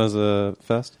as fun as a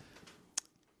fest?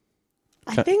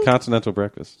 I think Continental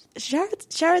breakfast.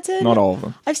 Sheraton. not all of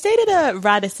them? I've stayed at a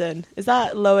Radisson. Is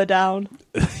that lower down?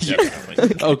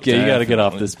 Okay, you got to get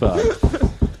off this spot.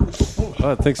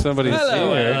 Oh, I think somebody's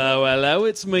Hello, here. hello.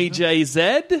 It's me,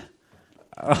 JZ.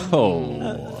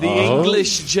 Oh, The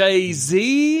English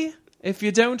Jay-Z, if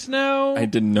you don't know. I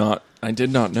did not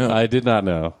know. I did not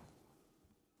know.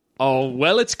 Oh,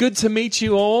 well, it's good to meet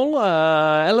you all.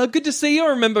 Hello, good to see you. I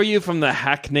remember you from the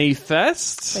Hackney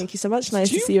Fest. Thank you so much. Nice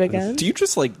to see you again. Do you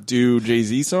just like do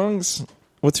Jay-Z songs?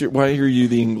 Why are you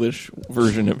the English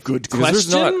version of Good because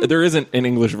question. There isn't an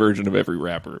English version of every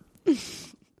rapper.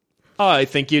 I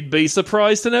think you'd be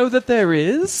surprised to know that there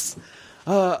is.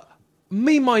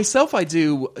 Me, myself, I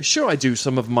do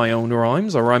some of my own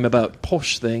rhymes. I rhyme about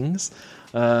posh things.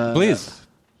 Please,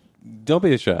 don't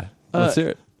be shy. Let's hear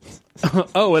it.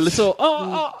 Oh, a little.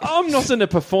 I'm not in a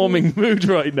performing mood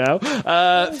right now.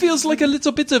 Feels like a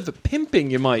little bit of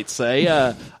pimping, you might say.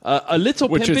 A little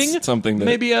Which is pimping, something that-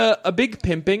 maybe a big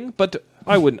pimping, but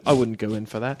I wouldn't go in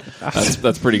for that.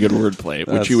 That's pretty good wordplay,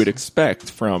 which you would expect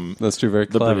from That's true. Very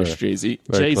the clever. British Jay-Z.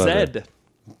 Very clever.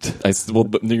 JZ. Well,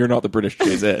 but you're not the British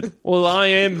Jay-Z. Well, I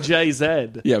am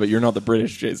JZ. Yeah, but you're not the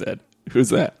British Jay-Z. Who's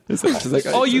that? Does that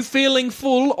guy Are you exist? feeling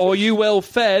full? Are you well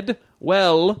fed?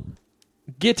 Well,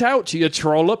 get out, you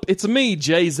trollop. It's me,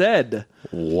 JZ.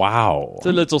 Wow. It's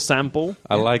a little sample.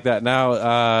 I like that.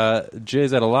 Now, Jay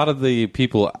said a lot of the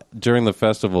people during the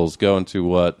festivals go into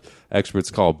what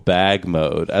experts call bag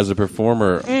mode. As a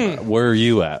performer, where are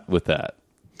you at with that?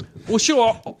 Well,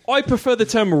 sure. I prefer the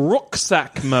term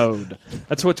rucksack mode.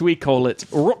 That's what we call it.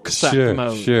 Rucksack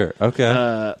mode. Sure.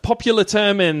 Okay. Popular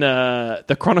term in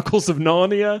the Chronicles of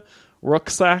Narnia.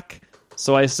 Rucksack.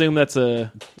 So I assume that's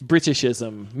a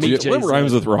Britishism. Me, What JZ.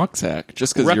 rhymes with rucksack?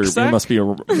 Just because you Rucksack? must be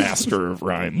a master of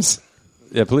rhymes.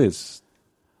 yeah, please.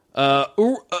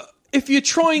 If you're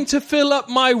trying to fill up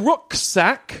my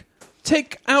rucksack,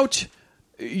 take out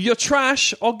your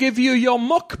trash. I'll give you your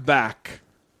muck back.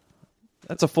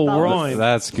 That's a full rhyme.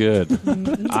 That's good.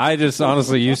 I just,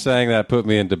 honestly, you saying that put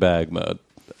me into bag mode.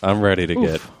 I'm ready to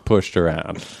get pushed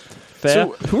around. Fair.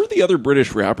 So, who are the other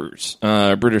British rappers?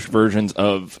 British versions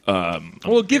of?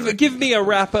 Well, give me a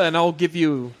rapper, and I'll give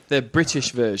you the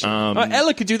British version.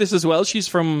 Ella could do this as well. She's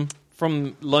from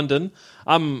London.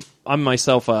 I'm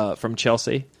myself from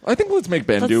Chelsea. I think let's make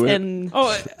Ben do it.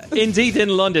 Oh, indeed, in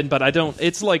London, but I don't.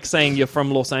 It's like saying you're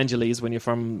from Los Angeles when you're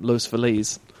from Los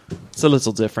Feliz. It's a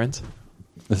little different.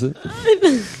 Is it?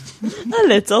 A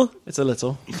little. It's a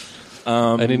little.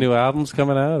 Any new albums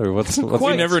coming out, or what's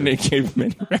We never gave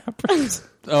many rappers.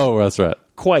 Oh, that's right.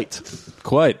 Quite.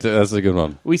 That's a good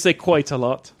one. We say quite a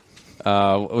lot.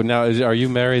 Now, are you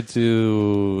married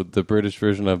to the British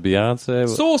version of Beyonce?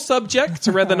 Sore subject,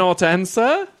 rather not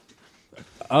answer.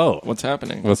 Oh, What's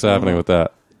happening? what's happening with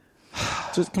that?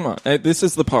 Just come on. This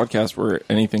is the podcast where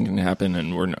anything can happen,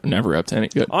 and we're never up to any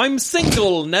good. I'm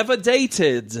single, never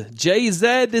dated.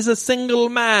 JZ is a single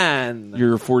man.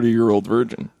 You're a 40-year-old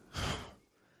virgin.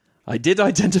 I did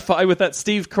identify with that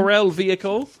Steve Carell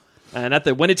vehicle, and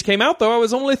when it came out, though, I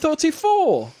was only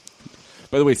 34.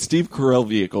 By the way, Steve Carell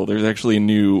vehicle. There's actually a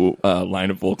new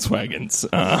line of Volkswagens.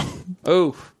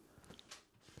 Oh,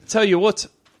 tell you what.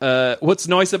 What's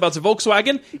nice about a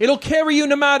Volkswagen? It'll carry you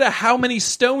no matter how many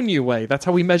stone you weigh. That's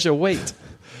how we measure weight.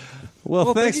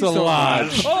 Well, thanks a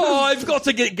lot. Oh, I've got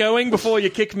to get going before you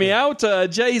kick me out.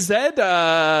 JZ,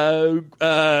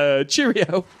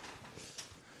 cheerio.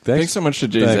 Thanks so much to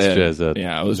Jay-Z. Thanks, Jay-Z.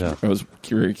 Yeah, I was Yeah.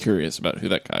 very curious about who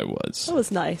that guy was. That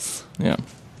was nice. Yeah.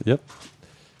 Yep.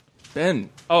 Ben,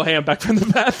 Oh, hey, I'm back from the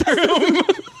bathroom.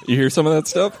 you hear some of that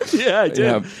stuff? Yeah, I did.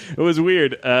 Yeah. It was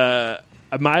weird. I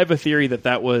have a theory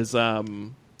that was...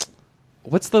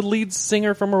 what's the lead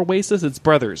singer from Oasis? It's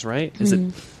Brothers, right? Is it...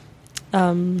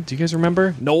 do you guys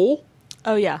remember? Noel?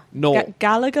 Oh, yeah. Noel.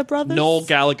 Gallagher Brothers? Noel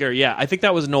Gallagher. Yeah, I think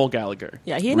that was Noel Gallagher.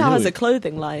 Yeah, he now has Really? a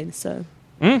clothing line, so...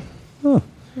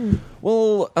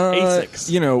 Well,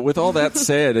 Asics. with all that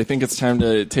said, I think it's time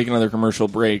to take another commercial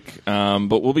break.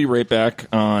 But we'll be right back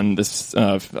on this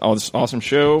awesome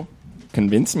show,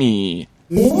 Convince Me.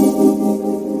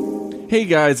 Hey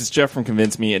guys, it's Jeff from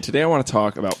Convince Me, and today I want to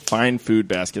talk about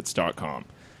FineFoodBaskets.com.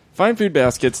 Fine Food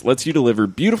Baskets lets you deliver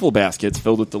beautiful baskets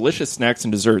filled with delicious snacks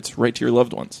and desserts right to your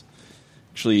loved ones.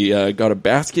 Actually, got a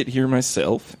basket here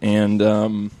myself, and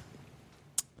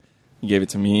you gave it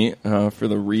to me for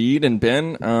the read. And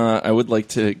Ben, I would like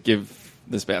to give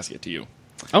this basket to you.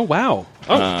 Oh, wow.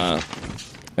 Oh.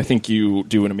 I think you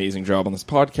do an amazing job on this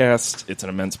podcast. It's an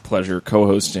immense pleasure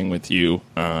co-hosting with you,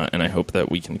 and I hope that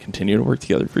we can continue to work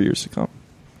together for years to come.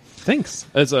 Thanks.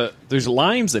 There's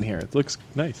limes in here. It looks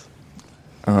nice.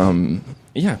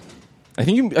 Yeah, I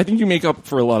think you make up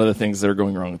for a lot of the things that are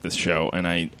going wrong with this show,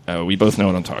 and we both know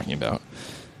what I'm talking about.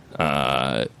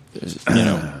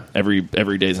 Every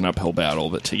day is an uphill battle,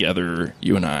 but together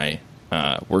you and I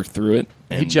work through it.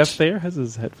 Hey, Jeff there has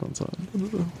his headphones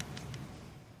on.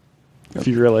 If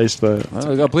you realize that.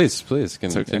 Oh, please,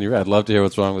 continue. I'd love to hear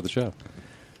what's wrong with the show.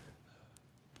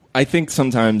 I think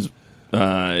sometimes,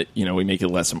 we make it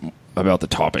less about the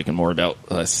topic and more about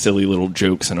silly little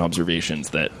jokes and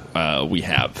observations that we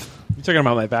have. You talking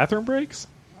about my bathroom breaks?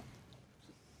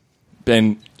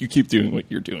 Ben, you keep doing what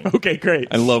you're doing. Okay, great.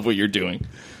 I love what you're doing.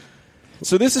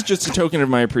 So this is just a token of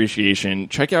my appreciation.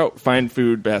 Check out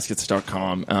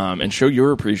findfoodbaskets.com and show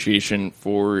your appreciation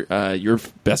for your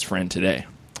best friend today.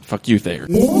 Fuck you, Thayer.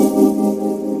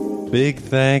 Big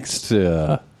thanks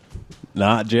to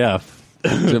not Jeff,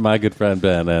 to my good friend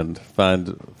Ben, and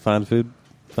find food.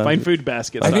 Find food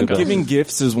baskets. I think Food giving baskets.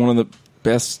 gifts is one of the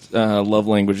best love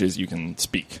languages you can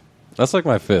speak. That's like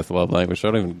my fifth love language.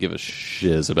 I don't even give a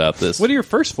shiz about this. What are your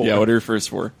first four? Yeah, what are your first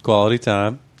four? Quality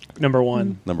time, Number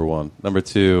one. number one. Number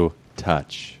two,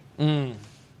 touch. Honestly,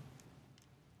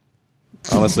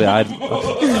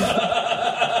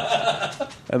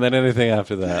 and then anything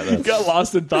after that. That's, Got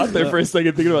lost in thought there for a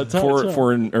second thinking about touch.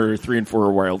 Three and four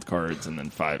are wild cards, and then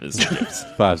 5 is gifts.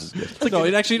 five is good. No,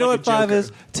 actually, you know what five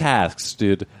is? Tasks,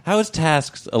 dude. How is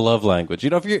tasks a love language?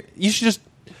 You know, you should just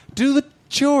do the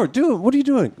chore. Do it. What are you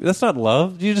doing? That's not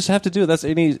love. You just have to do it. That's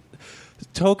any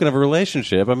token of a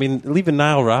relationship. I mean, even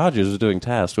Nile Rodgers was doing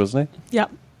tasks, wasn't he? Yep,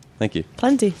 Thank you.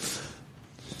 plenty.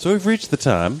 So we've reached the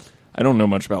time. I don't know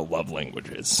much about love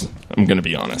languages. I'm going to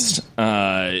be honest.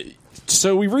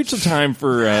 So we've reached the time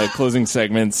for closing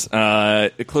segments.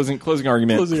 Closing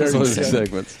argument.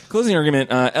 Closing argument.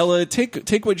 Ella,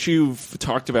 take what you've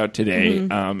talked about today,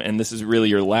 and this is really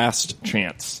your last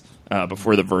chance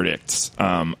before the verdicts.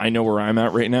 I know where I'm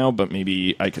at right now, but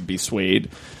maybe I could be swayed.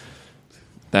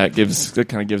 That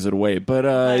kind of gives it away. But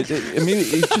I mean,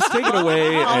 just take it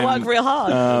away. I'll work real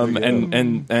hard.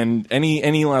 And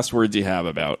any last words you have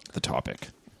about the topic?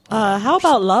 How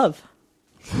about love?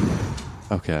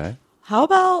 Okay. How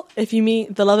about if you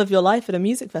meet the love of your life at a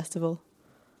music festival,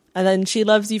 and then she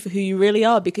loves you for who you really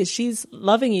are because she's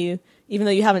loving you even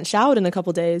though you haven't showered in a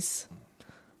couple days.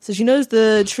 So she knows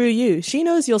the true you. She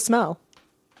knows your smell.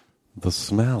 The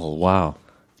smell. Wow.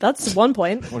 That's one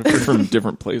point. What if you're from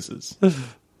different places?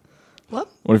 What?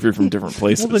 What if you're from different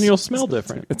places? Well, then you'll smell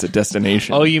different. It's a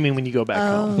destination. Oh, you mean when you go back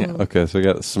home? Yeah. Okay, so we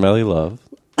got smelly love.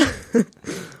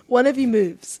 One of you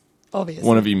moves, obviously.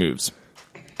 One of you moves.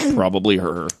 Probably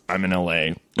her. I'm in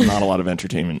LA. Not a lot of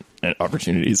entertainment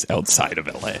opportunities outside of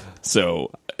LA. So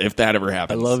if that ever I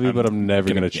happens, love you, but I'm never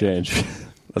going to gonna- change.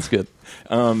 That's good.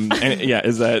 And yeah,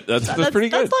 that's pretty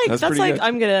good. That's pretty like good.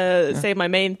 I'm gonna say my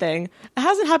main thing. It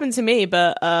hasn't happened to me,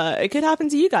 but it could happen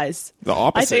to you guys. The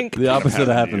opposite. I think The opposite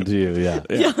happened to you, yeah.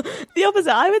 the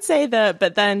opposite. I would say that,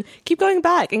 but then keep going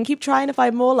back and keep trying to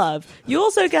find more love. You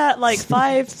also get like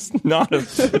 5, Not a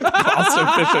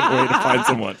cost-efficient way to find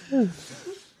someone.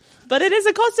 but it is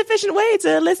a cost-efficient way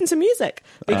to listen to music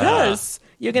because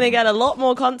you're going to get a lot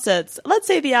more concerts. Let's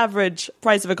say the average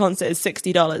price of a concert is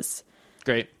 $60.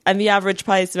 Great. And the average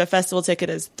price of a festival ticket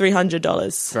is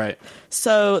 $300. Right.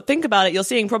 So think about it. You're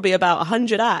seeing probably about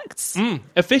 100 acts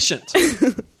Efficient.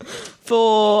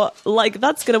 for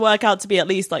that's going to work out to be at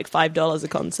least like $5 a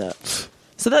concert.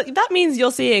 So that means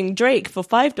you're seeing Drake for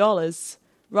 $5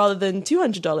 rather than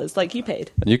 $200 like you paid.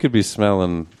 And you could be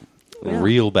smelling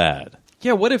real bad.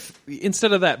 Yeah, what if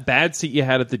instead of that bad seat you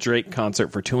had at the Drake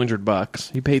concert for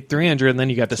 $200, you paid $300 and then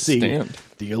you got to see Stand.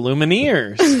 the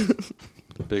Lumineers?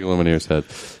 Big Lumineers head.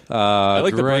 I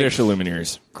like the great, British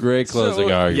Lumineers. Great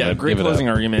closing argument. Yeah, great Give it closing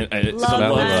up. argument. It's a Love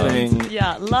love and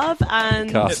thing. love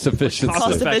and Cost efficiency.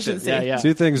 Cost Effective. efficiency. Yeah, yeah.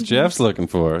 Two things Jeff's looking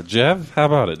for. Jeff, how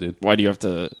about it, dude? Why do you have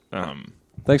to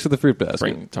Thanks for the fruit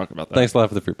basket. talk about that? Thanks a lot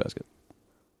for the fruit basket.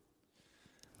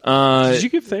 Did you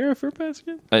give Thayer a fruit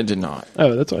basket? I did not.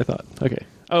 Oh, that's what I thought. Okay.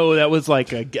 Oh, that was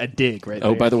like a dig right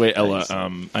there. Oh, by the way, Ella,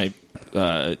 Nice.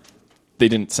 they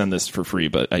didn't send this for free,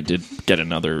 but I did get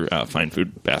another fine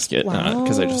food basket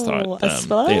because I just thought Wow, a they had a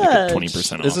splurge. good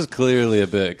 20% off. This is clearly a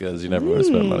bit because you never want to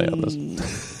spend money on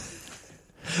this.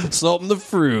 Salt and the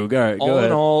frug. All right, go all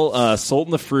ahead. in all, Salt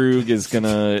and the Frug is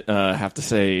gonna have to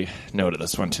say no to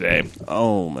this one today.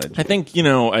 Oh my! I think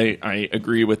I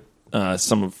agree with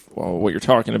some of what you're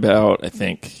talking about. I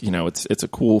think it's a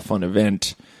cool, fun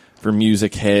event for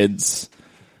music heads.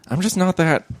 I'm just not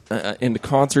that into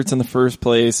concerts in the first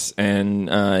place, and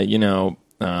I'm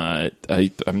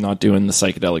not doing the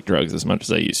psychedelic drugs as much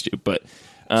as I used to.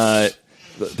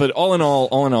 But all in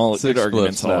all, Six good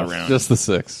arguments splits all now. around. Just the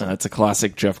six. It's a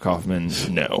classic Jeff Kaufman.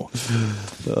 No,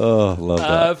 Oh, love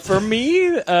that. For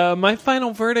me, my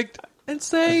final verdict, I'd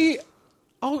say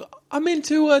I'm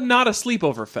into not a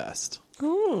sleepover fest.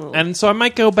 Ooh. And so I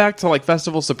might go back to like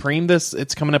Festival Supreme.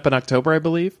 It's coming up in October, I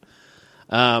believe.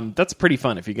 That's pretty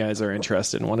fun if you guys are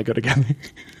interested and want to go together.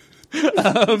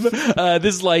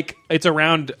 This is it's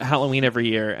around Halloween every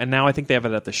year, and now I think they have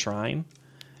it at the Shrine.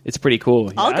 It's pretty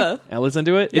cool. I'll go. Ella's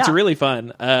into it. It's Yeah. really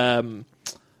fun.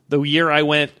 The year I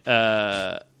went,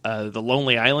 the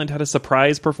Lonely Island had a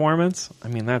surprise performance. I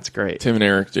mean, that's great. Tim and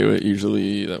Eric do it.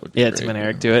 Usually, that would be Yeah, great. Tim and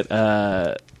Eric do it.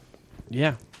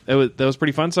 Yeah. that was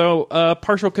pretty fun. So,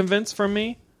 partial convince from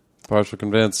me. Partial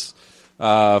convince.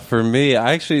 For me,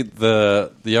 actually,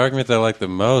 the argument that I like the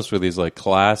most were these like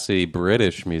classy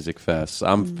British music fests.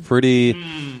 I'm pretty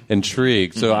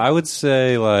intrigued. So I would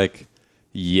say like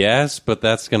yes, but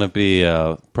that's going to be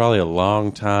probably a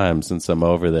long time since I'm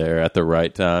over there at the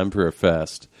right time for a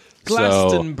fest.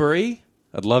 Glastonbury.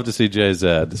 So I'd love to see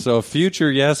JZ. So a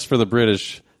future yes for the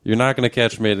British. You're not going to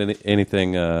catch me at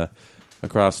anything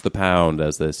across the pound,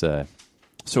 as they say.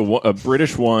 So a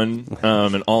British one,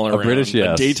 an all around, British,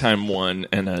 yes. a daytime one,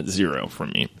 and a 0 from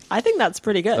me. I think that's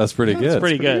pretty good. That's pretty good. That's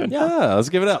pretty good. Yeah, let's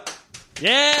give it up.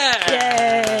 Yeah.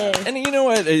 Yay! And you know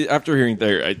what? After hearing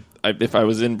there, if I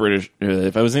was in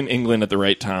England at the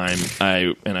right time,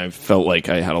 I felt like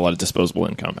I had a lot of disposable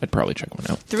income, I'd probably check one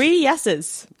out. 3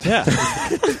 yeses. Yeah.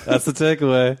 That's the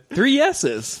takeaway. 3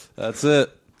 yeses. That's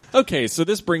it. Okay, so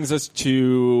this brings us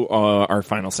to our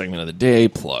final segment of the day: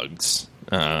 plugs.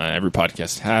 Every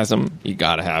podcast has them. You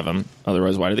got to have them.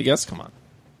 Otherwise, why do the guests come on?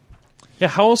 Yeah.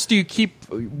 How else do you keep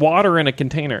water in a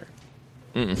container?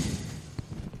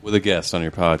 With a guest on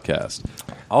your podcast.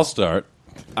 I'll start.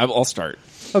 I'll start.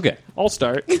 Okay. I'll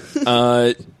start.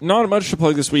 Not much to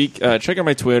plug this week. Check out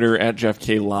my Twitter at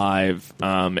JeffKLive.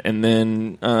 And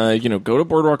then, go to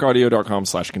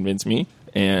boardwalkaudio.com/convince me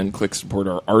and click support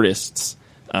our artists.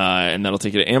 And that'll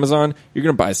take you to Amazon. You're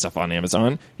going to buy stuff on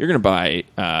Amazon. You're going to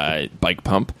buy Bike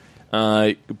Pump.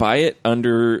 Buy it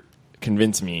under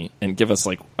Convince Me and give us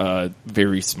like a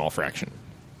very small fraction.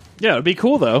 Yeah, it'd be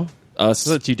cool though. Us, So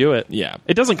that you do it. yeah,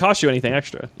 It doesn't cost you anything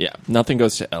extra. yeah. Nothing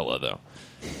goes to Ella though.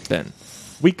 Ben,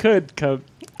 We could come.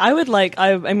 I would like.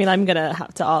 I mean, I'm gonna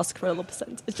have to ask for a little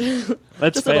percentage.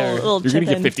 That's Just fair. A little you're going chip to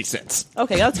get in. 50 cents,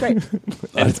 Okay, that's great.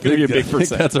 and it's going to be a big I think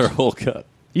percent. that's our whole cut.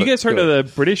 You guys heard of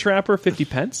the British rapper 50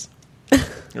 Pence?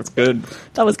 That's good.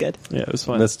 That was good. Yeah, it was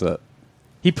fun. Missed it.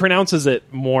 He pronounces it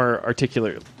more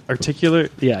articulate.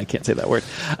 Articulate? Yeah, I can't say that word.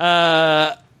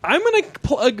 I'm going to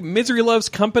plug Misery Loves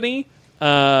Company.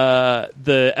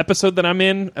 The episode that I'm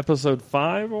in, episode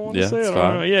 5, I want to Yeah, say. it's I don't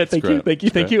fine. know. Yeah, thank It's you,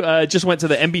 great. thank you. Just went to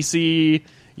the NBC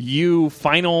U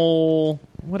final,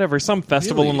 whatever, some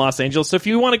festival in Los Angeles. So if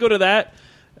you want to go to that,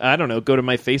 I don't know, go to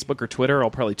my Facebook or Twitter. I'll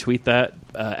probably tweet that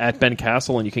at Ben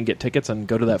Castle, and you can get tickets and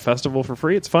go to that festival for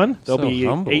free. It's fun. There'll So be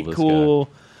humble, 8 this cool.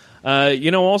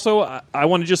 Also, I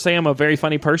want to just say I'm a very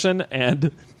funny person,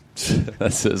 and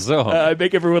That's it. So I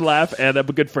make everyone laugh, and I'm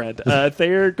a good friend.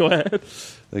 Thayer, go ahead.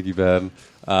 thank you, Ben.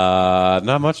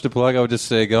 Not much to plug. I would just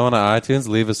say go on to iTunes,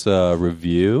 leave us a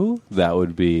review. That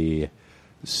would be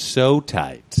so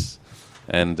tight.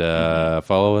 And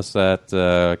follow us at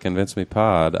Convince Me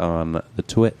Pod on the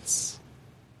twits.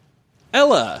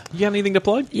 Ella, you got anything to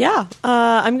plug? Yeah,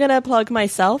 I'm gonna plug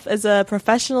myself as a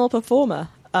professional performer.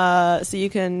 So you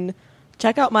can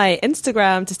check out my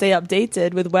Instagram to stay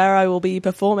updated with where I will be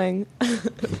performing.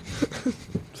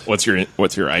 What's your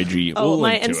IG? Oh, We'll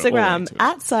my link to it. We'll Instagram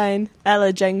link to it.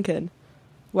 @Ella Jenkin,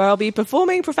 where I'll be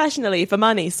performing professionally for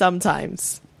money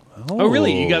sometimes. Oh,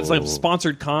 really? You got some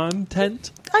sponsored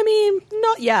content? I mean,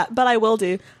 not yet, but I will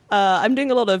do. I'm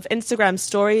doing a lot of Instagram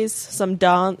stories, some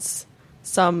dance,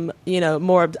 some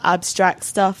more abstract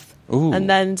stuff, Ooh. and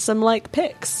then some like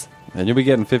pics. And you'll be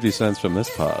getting 50 cents from this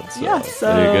pod. So Yeah,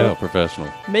 so- there you go, professional.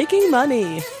 Making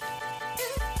money.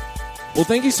 Well,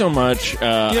 thank you so much. Give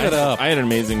it up. I had an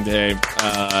amazing day.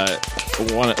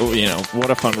 What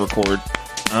a fun record.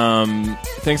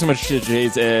 Thanks so much to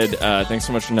Jay's Ed. Thanks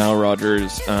so much to Nile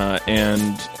Rogers.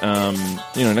 And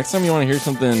next time you want to hear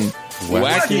something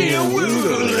wacky and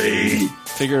woodly,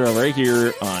 figure it out right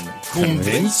here on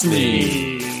Convince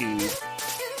Me.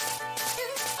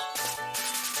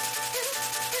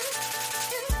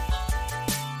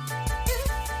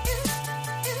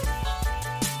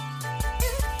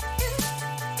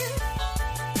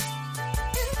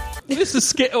 This is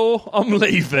Skittle. I'm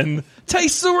leaving.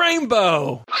 Taste the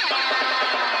rainbow.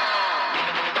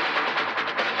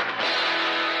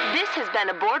 This has been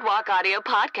a Boardwalk Audio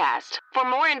podcast. For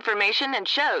more information and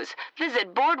shows,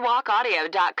 visit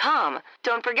boardwalkaudio.com.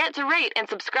 Don't forget to rate and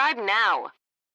subscribe now.